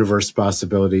universe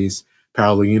possibilities,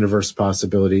 parallel universe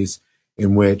possibilities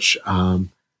in which,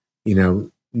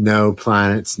 no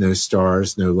planets, no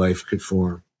stars, no life could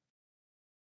form.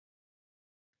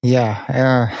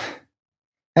 Yeah.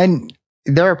 And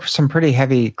there are some pretty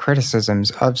heavy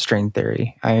criticisms of string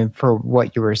theory. I mean, for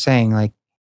what you were saying, like,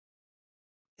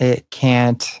 it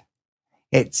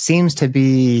seems to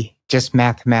be just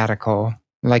mathematical,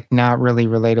 like not really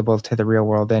relatable to the real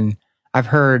world. And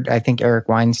I think Eric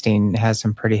Weinstein has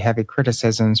some pretty heavy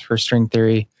criticisms for string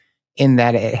theory in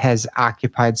that it has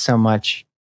occupied so much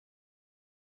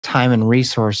time and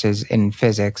resources in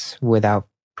physics without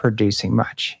producing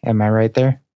much. Am I right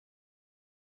there?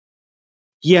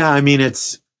 Yeah, I mean,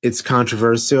 it's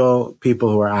controversial. People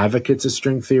who are advocates of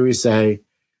string theory say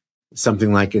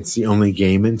something like it's the only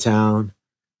game in town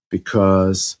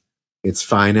because it's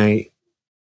finite,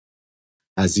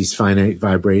 has these finite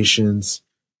vibrations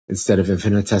instead of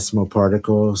infinitesimal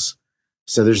particles.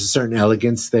 So there's a certain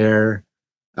elegance there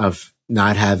of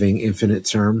not having infinite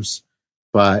terms.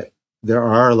 But there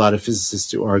are a lot of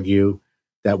physicists who argue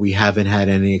that we haven't had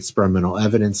any experimental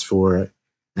evidence for it,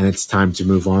 and it's time to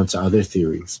move on to other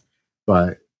theories.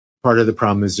 But part of the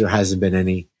problem is there hasn't been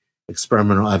any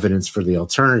experimental evidence for the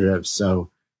alternatives. So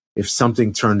if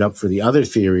something turned up for the other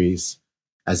theories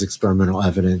as experimental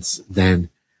evidence, then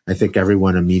I think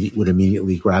everyone would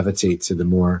immediately gravitate to the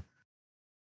more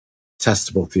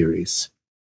testable theories.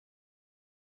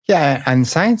 Yeah, and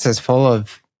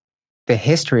the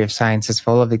history of science is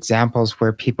full of examples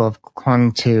where people have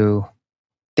clung to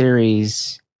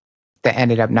theories that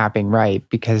ended up not being right,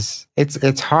 because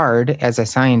it's hard as a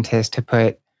scientist to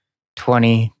put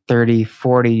 20, 30,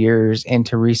 40 years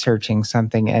into researching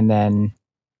something and then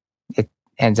it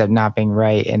ends up not being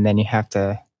right, and then you have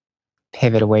to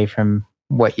pivot away from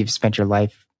what you've spent your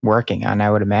life working on,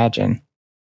 I would imagine.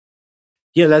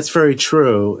 Yeah, that's very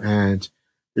true. And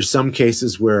there's some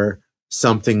cases where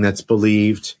something that's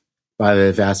believed by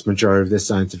the vast majority of the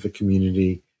scientific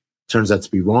community turns out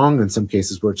to be wrong, and some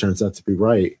cases where it turns out to be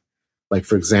right. Like,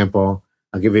 for example,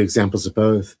 I'll give you examples of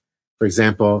both. For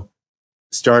example,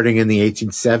 starting in the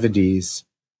 1870s,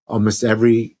 almost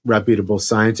every reputable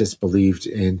scientist believed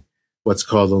in what's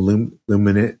called a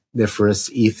luminiferous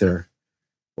ether,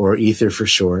 or ether for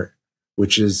short,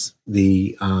 which is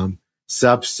the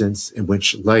substance in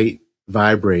which light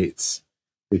vibrates,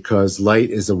 because light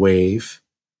is a wave,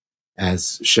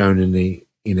 as shown in the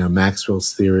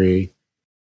Maxwell's theory,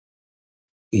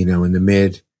 in the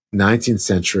mid 19th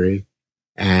century.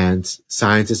 And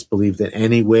scientists believe that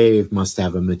any wave must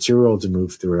have a material to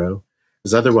move through,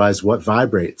 because otherwise, what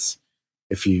vibrates?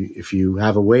 If you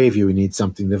have a wave, you would need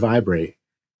something to vibrate.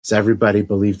 So everybody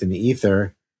believed in the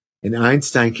ether. And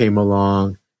Einstein came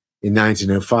along in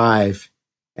 1905,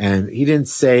 and he didn't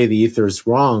say the ether is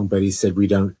wrong, but he said we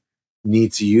don't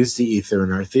need to use the ether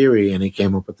in our theory. And he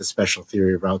came up with the special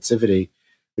theory of relativity,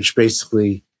 which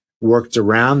basically worked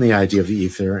around the idea of the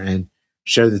ether and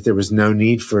showed that there was no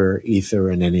need for ether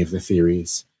in any of the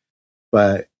theories.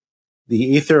 But the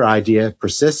ether idea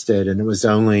persisted, and it was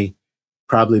only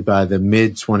probably by the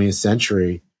mid 20th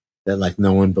century that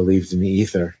no one believed in the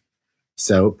ether.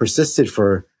 So it persisted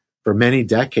for many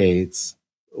decades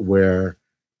where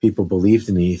people believed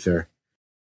in the ether.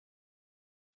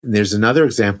 And there's another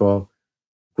example,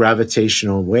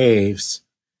 gravitational waves,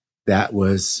 that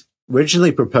was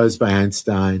originally proposed by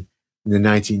Einstein in the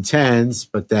 1910s,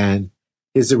 but then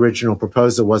his original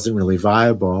proposal wasn't really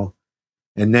viable.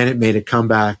 And then it made a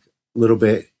comeback a little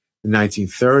bit in the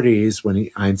 1930s when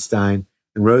Einstein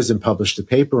and Rosen published a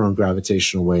paper on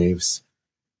gravitational waves.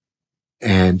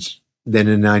 And then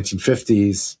in the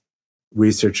 1950s,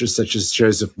 researchers such as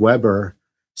Joseph Weber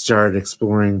started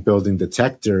exploring building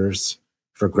detectors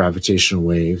for gravitational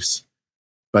waves.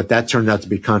 But that turned out to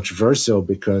be controversial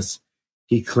because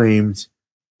he claimed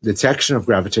detection of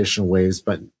gravitational waves,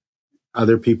 but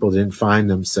other people didn't find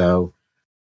them. So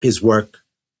his work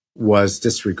was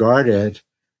disregarded.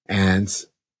 And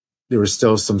there were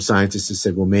still some scientists who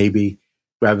said, well, maybe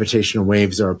gravitational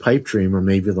waves are a pipe dream, or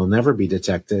maybe they'll never be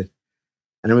detected.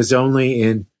 And it was only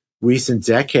in recent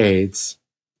decades,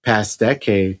 past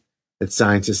decade, that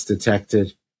scientists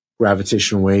detected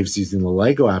gravitational waves using the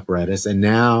LIGO apparatus. And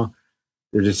now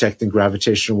they're detecting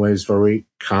gravitational waves very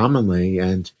commonly.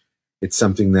 And it's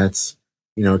something that's,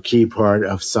 a key part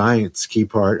of science, key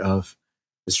part of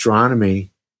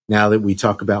astronomy. Now that we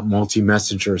talk about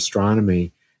multi-messenger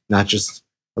astronomy, not just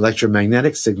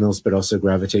electromagnetic signals, but also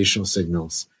gravitational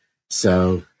signals.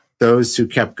 So those who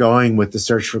kept going with the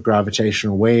search for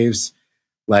gravitational waves,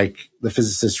 like the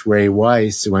physicist Ray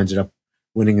Weiss, who ended up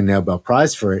winning a Nobel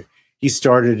Prize for it, he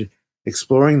started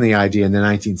exploring the idea in the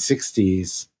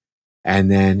 1960s, and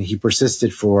then he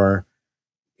persisted for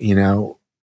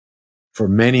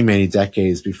many, many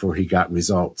decades before he got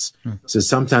results. So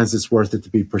sometimes it's worth it to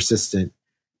be persistent.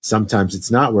 Sometimes it's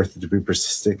not worth it to be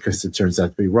persistent because it turns out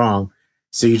to be wrong.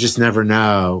 So you just never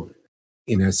know,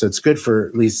 so it's good for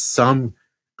at least some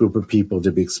group of people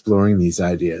to be exploring these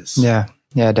ideas. Yeah,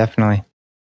 definitely.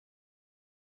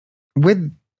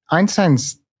 With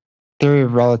Einstein's theory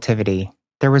of relativity,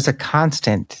 there was a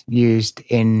constant used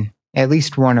in at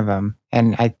least one of them.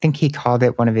 And I think he called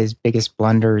it one of his biggest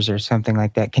blunders or something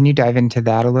like that. Can you dive into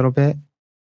that a little bit?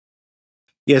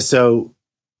 Yeah, so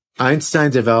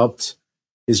Einstein developed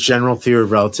his general theory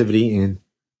of relativity in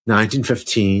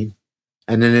 1915.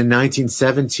 And then in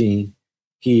 1917,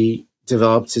 he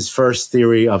developed his first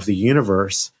theory of the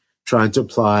universe, trying to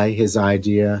apply his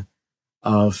idea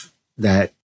of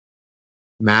that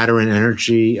matter and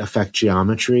energy affect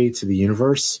geometry to the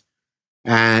universe.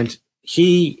 And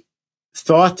he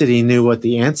thought that he knew what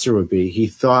the answer would be. He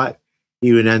thought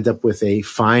he would end up with a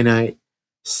finite,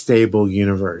 stable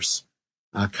universe,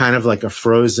 kind of like a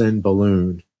frozen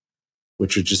balloon,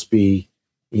 which would just be,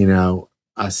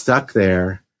 stuck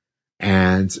there.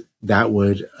 And that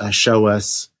would show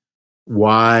us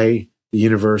why the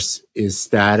universe is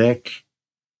static,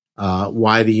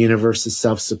 why the universe is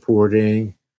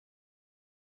self-supporting,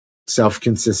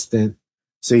 self-consistent.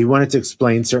 So he wanted to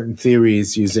explain certain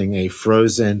theories using a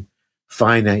frozen,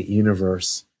 finite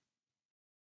universe.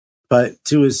 But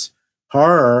to his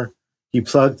horror, he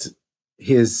plugged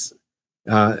his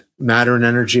matter and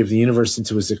energy of the universe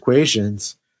into his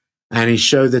equations, and he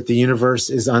showed that the universe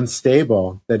is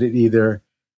unstable, that it either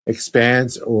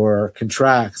expands or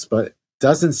contracts, but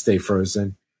doesn't stay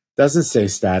frozen, doesn't stay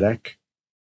static.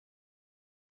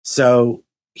 So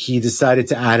he decided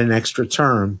to add an extra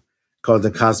term called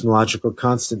the cosmological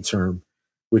constant term,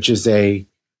 which is a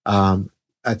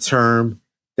a term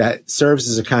that serves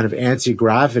as a kind of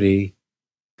anti-gravity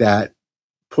that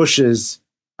pushes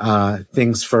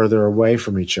things further away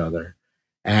from each other,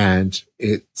 and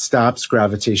it stops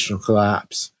gravitational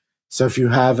collapse. So if you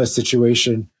have a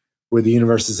situation where the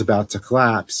universe is about to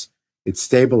collapse, it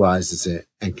stabilizes it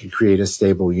and can create a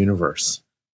stable universe.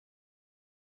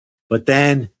 But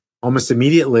then almost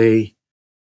immediately,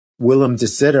 Willem de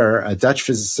Sitter, a Dutch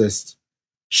physicist,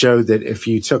 showed that if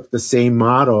you took the same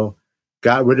model,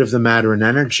 got rid of the matter and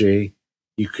energy,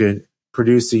 you could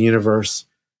produce a universe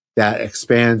that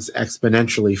expands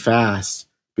exponentially fast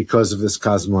because of this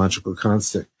cosmological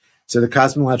constant. So the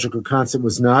cosmological constant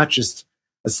was not just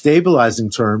a stabilizing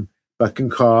term, but can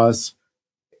cause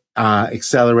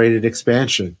accelerated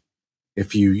expansion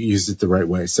if you use it the right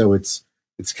way. So it's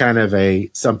kind of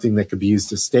something that could be used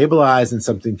to stabilize and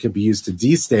something could be used to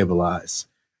destabilize,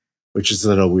 which is a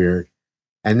little weird.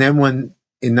 And then when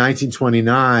in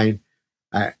 1929,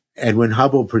 Edwin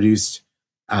Hubble produced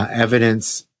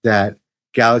evidence that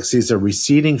galaxies are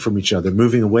receding from each other,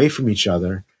 moving away from each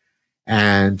other.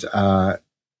 And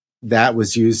that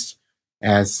was used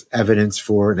as evidence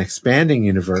for an expanding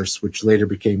universe, which later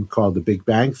became called the Big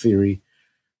Bang Theory.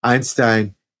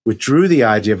 Einstein withdrew the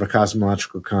idea of a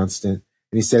cosmological constant,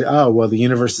 and he said, oh, well, the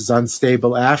universe is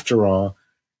unstable after all.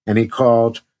 And he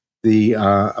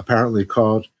apparently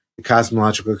called the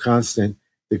cosmological constant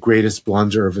the greatest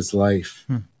blunder of his life.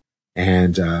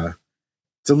 And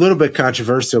it's a little bit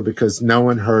controversial because no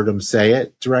one heard him say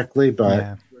it directly,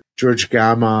 but George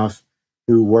Gamow,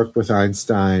 who worked with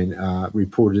Einstein,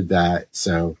 reported that.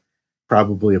 So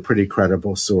probably a pretty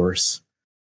credible source.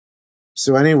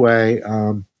 So anyway,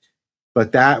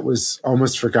 but that was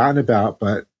almost forgotten about,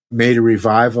 but made a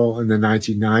revival in the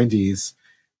 1990s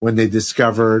when they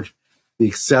discovered the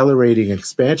accelerating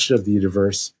expansion of the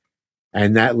universe.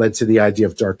 And that led to the idea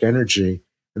of dark energy.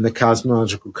 And the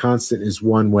cosmological constant is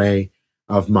one way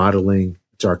of modeling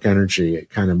dark energy. It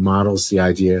kind of models the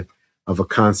idea of a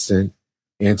constant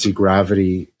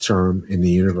anti-gravity term in the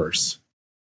universe.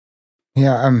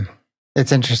 Yeah,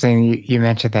 it's interesting. You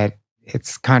mentioned that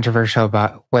it's controversial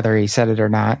about whether he said it or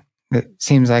not. It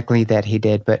seems likely that he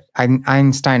did, but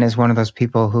Einstein is one of those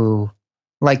people who,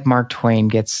 like Mark Twain,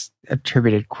 gets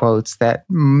attributed quotes that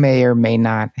may or may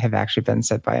not have actually been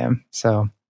said by him. So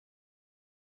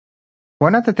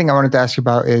one other thing I wanted to ask you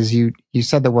about is you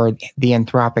said the word, the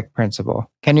anthropic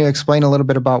principle. Can you explain a little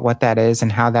bit about what that is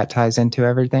and how that ties into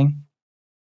everything?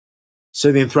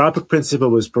 So the anthropic principle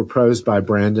was proposed by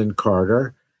Brandon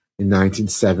Carter in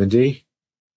 1970.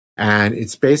 And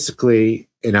it's basically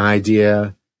an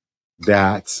idea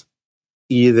that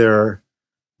either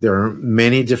there are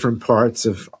many different parts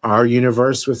of our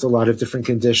universe with a lot of different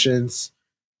conditions,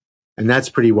 and that's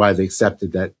pretty widely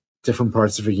accepted that different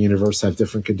parts of a universe have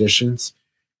different conditions,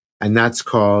 and that's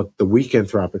called the weak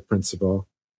anthropic principle.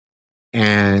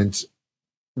 And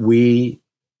we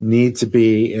need to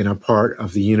be in a part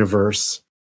of the universe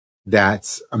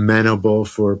that's amenable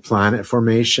for planet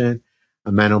formation,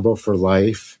 amenable for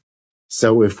life.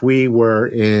 So if we were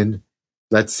in,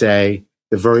 let's say,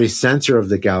 the very center of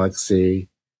the galaxy,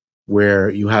 where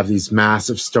you have these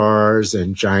massive stars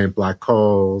and giant black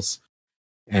holes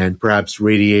and perhaps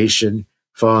radiation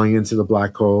falling into the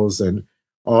black holes and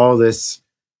all this,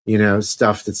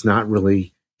 stuff that's not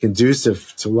really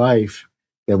conducive to life,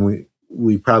 then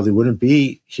we probably wouldn't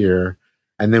be here,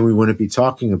 and then we wouldn't be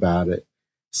talking about it.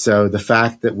 So the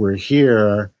fact that we're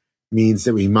here means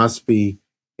that we must be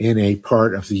in a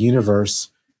part of the universe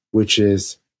which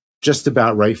is just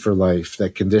about right for life,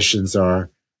 that conditions are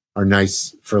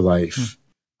nice for life,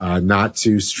 not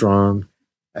too strong,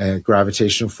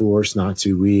 gravitational force, not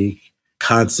too weak,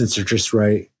 constants are just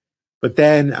right. But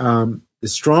then the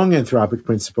strong anthropic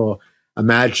principle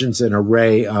imagines an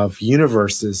array of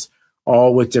universes,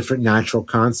 all with different natural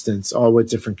constants, all with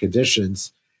different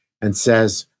conditions, and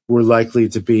says we're likely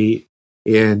to be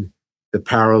in the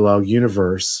parallel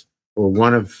universe, or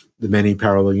one of the many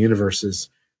parallel universes,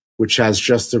 which has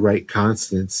just the right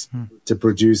constants to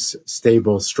produce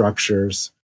stable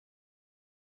structures,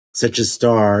 such as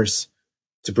stars,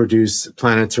 to produce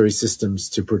planetary systems,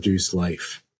 to produce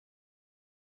life.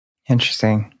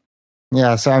 Interesting.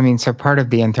 Yeah, so part of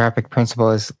the anthropic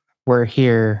principle is we're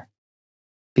here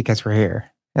because we're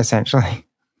here, essentially.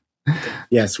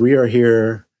 Yes, we are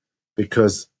here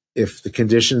because if the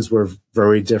conditions were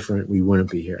very different, we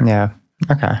wouldn't be here. Yeah,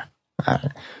 okay.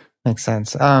 Makes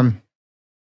sense.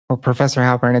 Well, Professor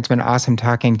Halpern, it's been awesome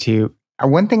talking to you.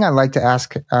 One thing I'd like to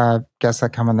ask guests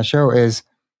that come on the show is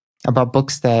about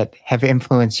books that have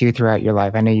influenced you throughout your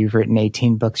life. I know you've written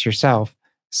 18 books yourself,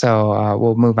 so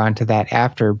we'll move on to that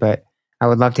after. But I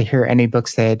would love to hear any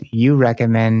books that you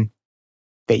recommend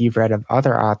that you've read of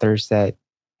other authors that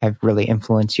have really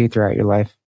influenced you throughout your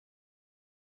life.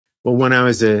 Well, when I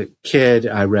was a kid,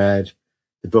 I read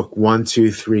the book 1,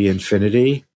 2, 3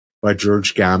 Infinity by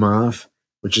George Gamow,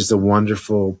 which is a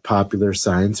wonderful popular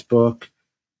science book.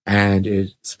 And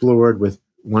it explored with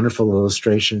wonderful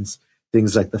illustrations,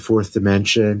 things like the fourth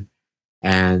dimension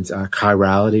and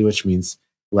chirality, which means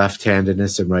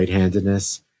left-handedness and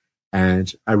right-handedness.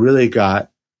 And I really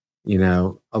got,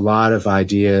 a lot of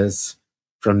ideas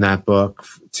from that book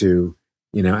to,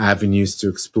 avenues to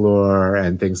explore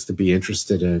and things to be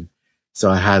interested in.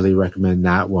 So I highly recommend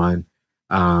that one.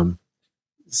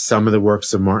 Some of the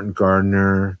works of Martin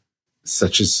Gardner,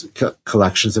 such as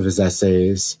collections of his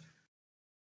essays,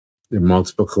 there are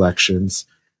multiple collections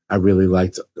I really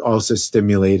liked, also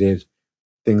stimulated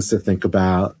things to think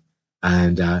about.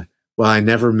 And while I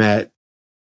never met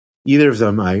either of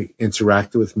them, I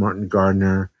interacted with Martin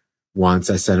Gardner once.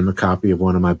 I sent him a copy of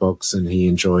one of my books and he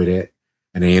enjoyed it.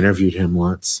 And I interviewed him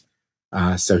once.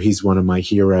 So he's one of my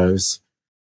heroes.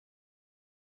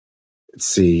 Let's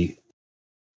see.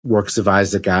 Works of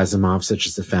Isaac Asimov, such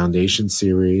as the Foundation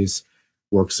series.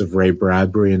 Works of Ray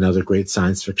Bradbury, another great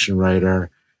science fiction writer,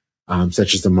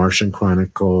 such as the Martian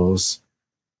Chronicles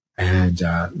and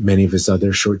many of his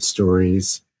other short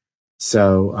stories.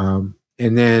 So,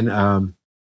 and then I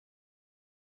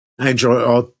enjoy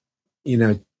all,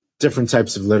 different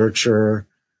types of literature.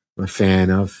 I'm a fan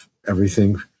of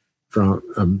everything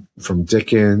from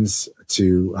Dickens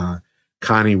to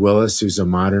Connie Willis, who's a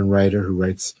modern writer who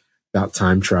writes about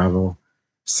time travel.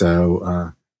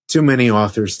 So too many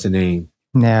authors to name.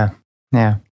 Yeah.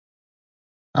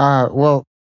 Well,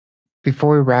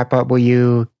 before we wrap up, will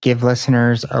you give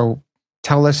listeners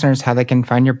tell listeners how they can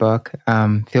find your book?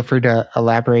 Feel free to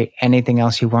elaborate anything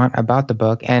else you want about the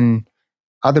book and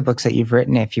other books that you've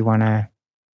written. If you want to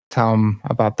tell them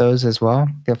about those as well,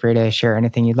 feel free to share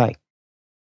anything you'd like.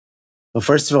 Well,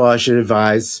 first of all, I should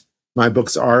advise my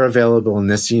books are available in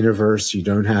this universe. You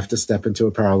don't have to step into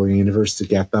a parallel universe to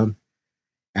get them.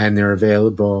 And they're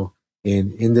available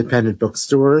in independent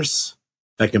bookstores.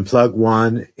 I can plug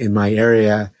one in my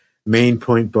area, Main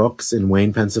Point Books in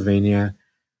Wayne, Pennsylvania.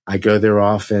 I go there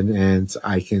often and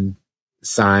I can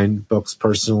sign books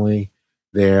personally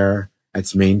there.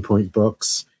 That's Main Point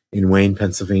Books in Wayne,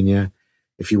 Pennsylvania.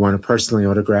 If you want a personally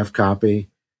autographed copy,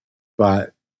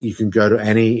 but you can go to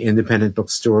any independent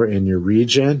bookstore in your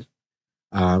region,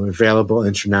 available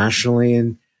internationally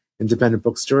in independent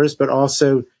bookstores, but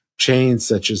also chains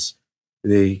such as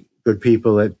the good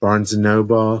people at Barnes &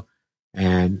 Noble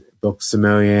and Books A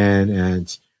Million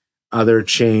and other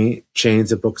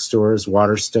chains of bookstores,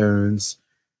 Waterstones,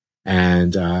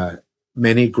 and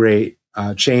many great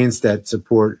chains that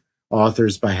support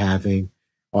authors by having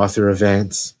author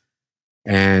events.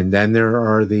 And then there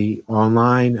are the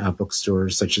online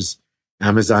bookstores such as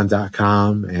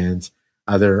Amazon.com and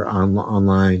other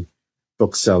online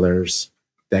booksellers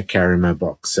that carry my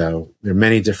book. So there are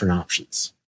many different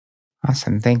options.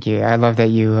 Awesome. Thank you. I love that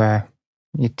you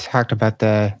talked about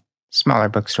the smaller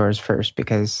bookstores first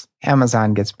because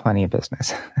Amazon gets plenty of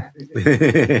business.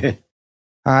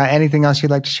 Anything else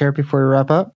you'd like to share before we wrap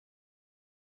up?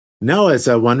 No, it's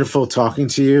wonderful talking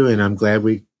to you, and I'm glad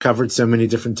we covered so many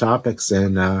different topics.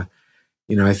 And, I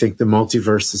think the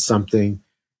multiverse is something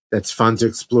that's fun to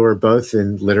explore both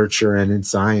in literature and in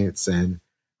science. And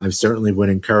I certainly would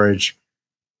encourage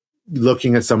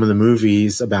looking at some of the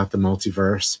movies about the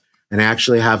multiverse. And I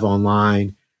actually have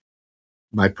online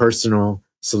my personal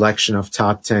selection of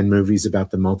top 10 movies about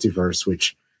the multiverse,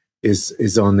 which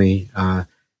is only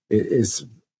is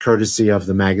courtesy of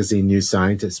the magazine New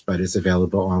Scientist, but is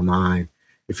available online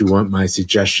if you want my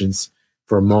suggestions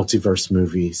for multiverse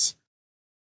movies,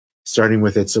 starting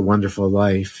with It's a Wonderful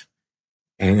Life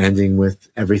and ending with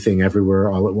Everything Everywhere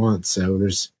All at Once. So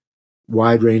there's a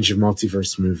wide range of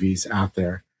multiverse movies out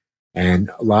there and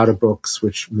a lot of books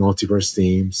which multiverse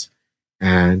themes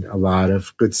and a lot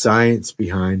of good science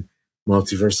behind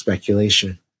multiverse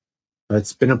speculation. But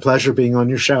it's been a pleasure being on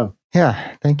your show.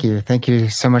 Yeah, thank you. Thank you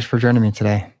so much for joining me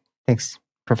today. Thanks,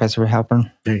 Professor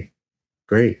Halpern. Hey,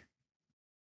 great.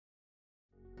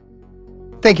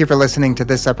 Thank you for listening to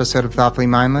this episode of Thoughtfully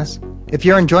Mindless. If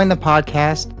you're enjoying the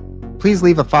podcast, please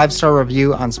leave a 5-star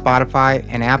review on Spotify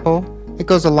and Apple. It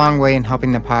goes a long way in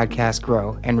helping the podcast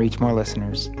grow and reach more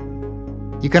listeners.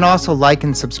 You can also like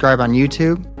and subscribe on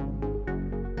YouTube.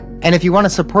 And if you want to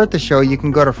support the show, you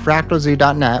can go to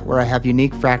fractalzoo.net, where I have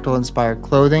unique fractal-inspired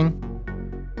clothing.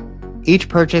 Each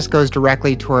purchase goes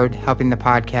directly toward helping the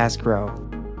podcast grow.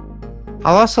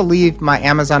 I'll also leave my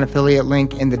Amazon affiliate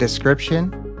link in the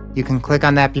description. You can click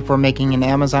on that before making an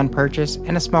Amazon purchase,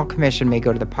 and a small commission may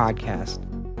go to the podcast.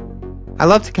 I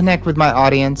love to connect with my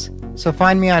audience, so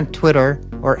find me on Twitter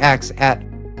or X at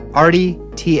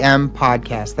ArtieTM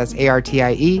Podcast. That's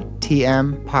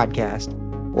ARTIETM Podcast.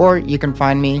 Or you can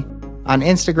find me on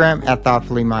Instagram at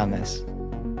ThoughtfullyMindless.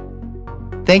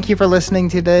 Thank you for listening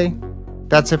today.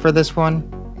 That's it for this one.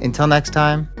 Until next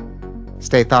time,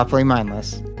 stay thoughtfully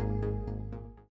mindless.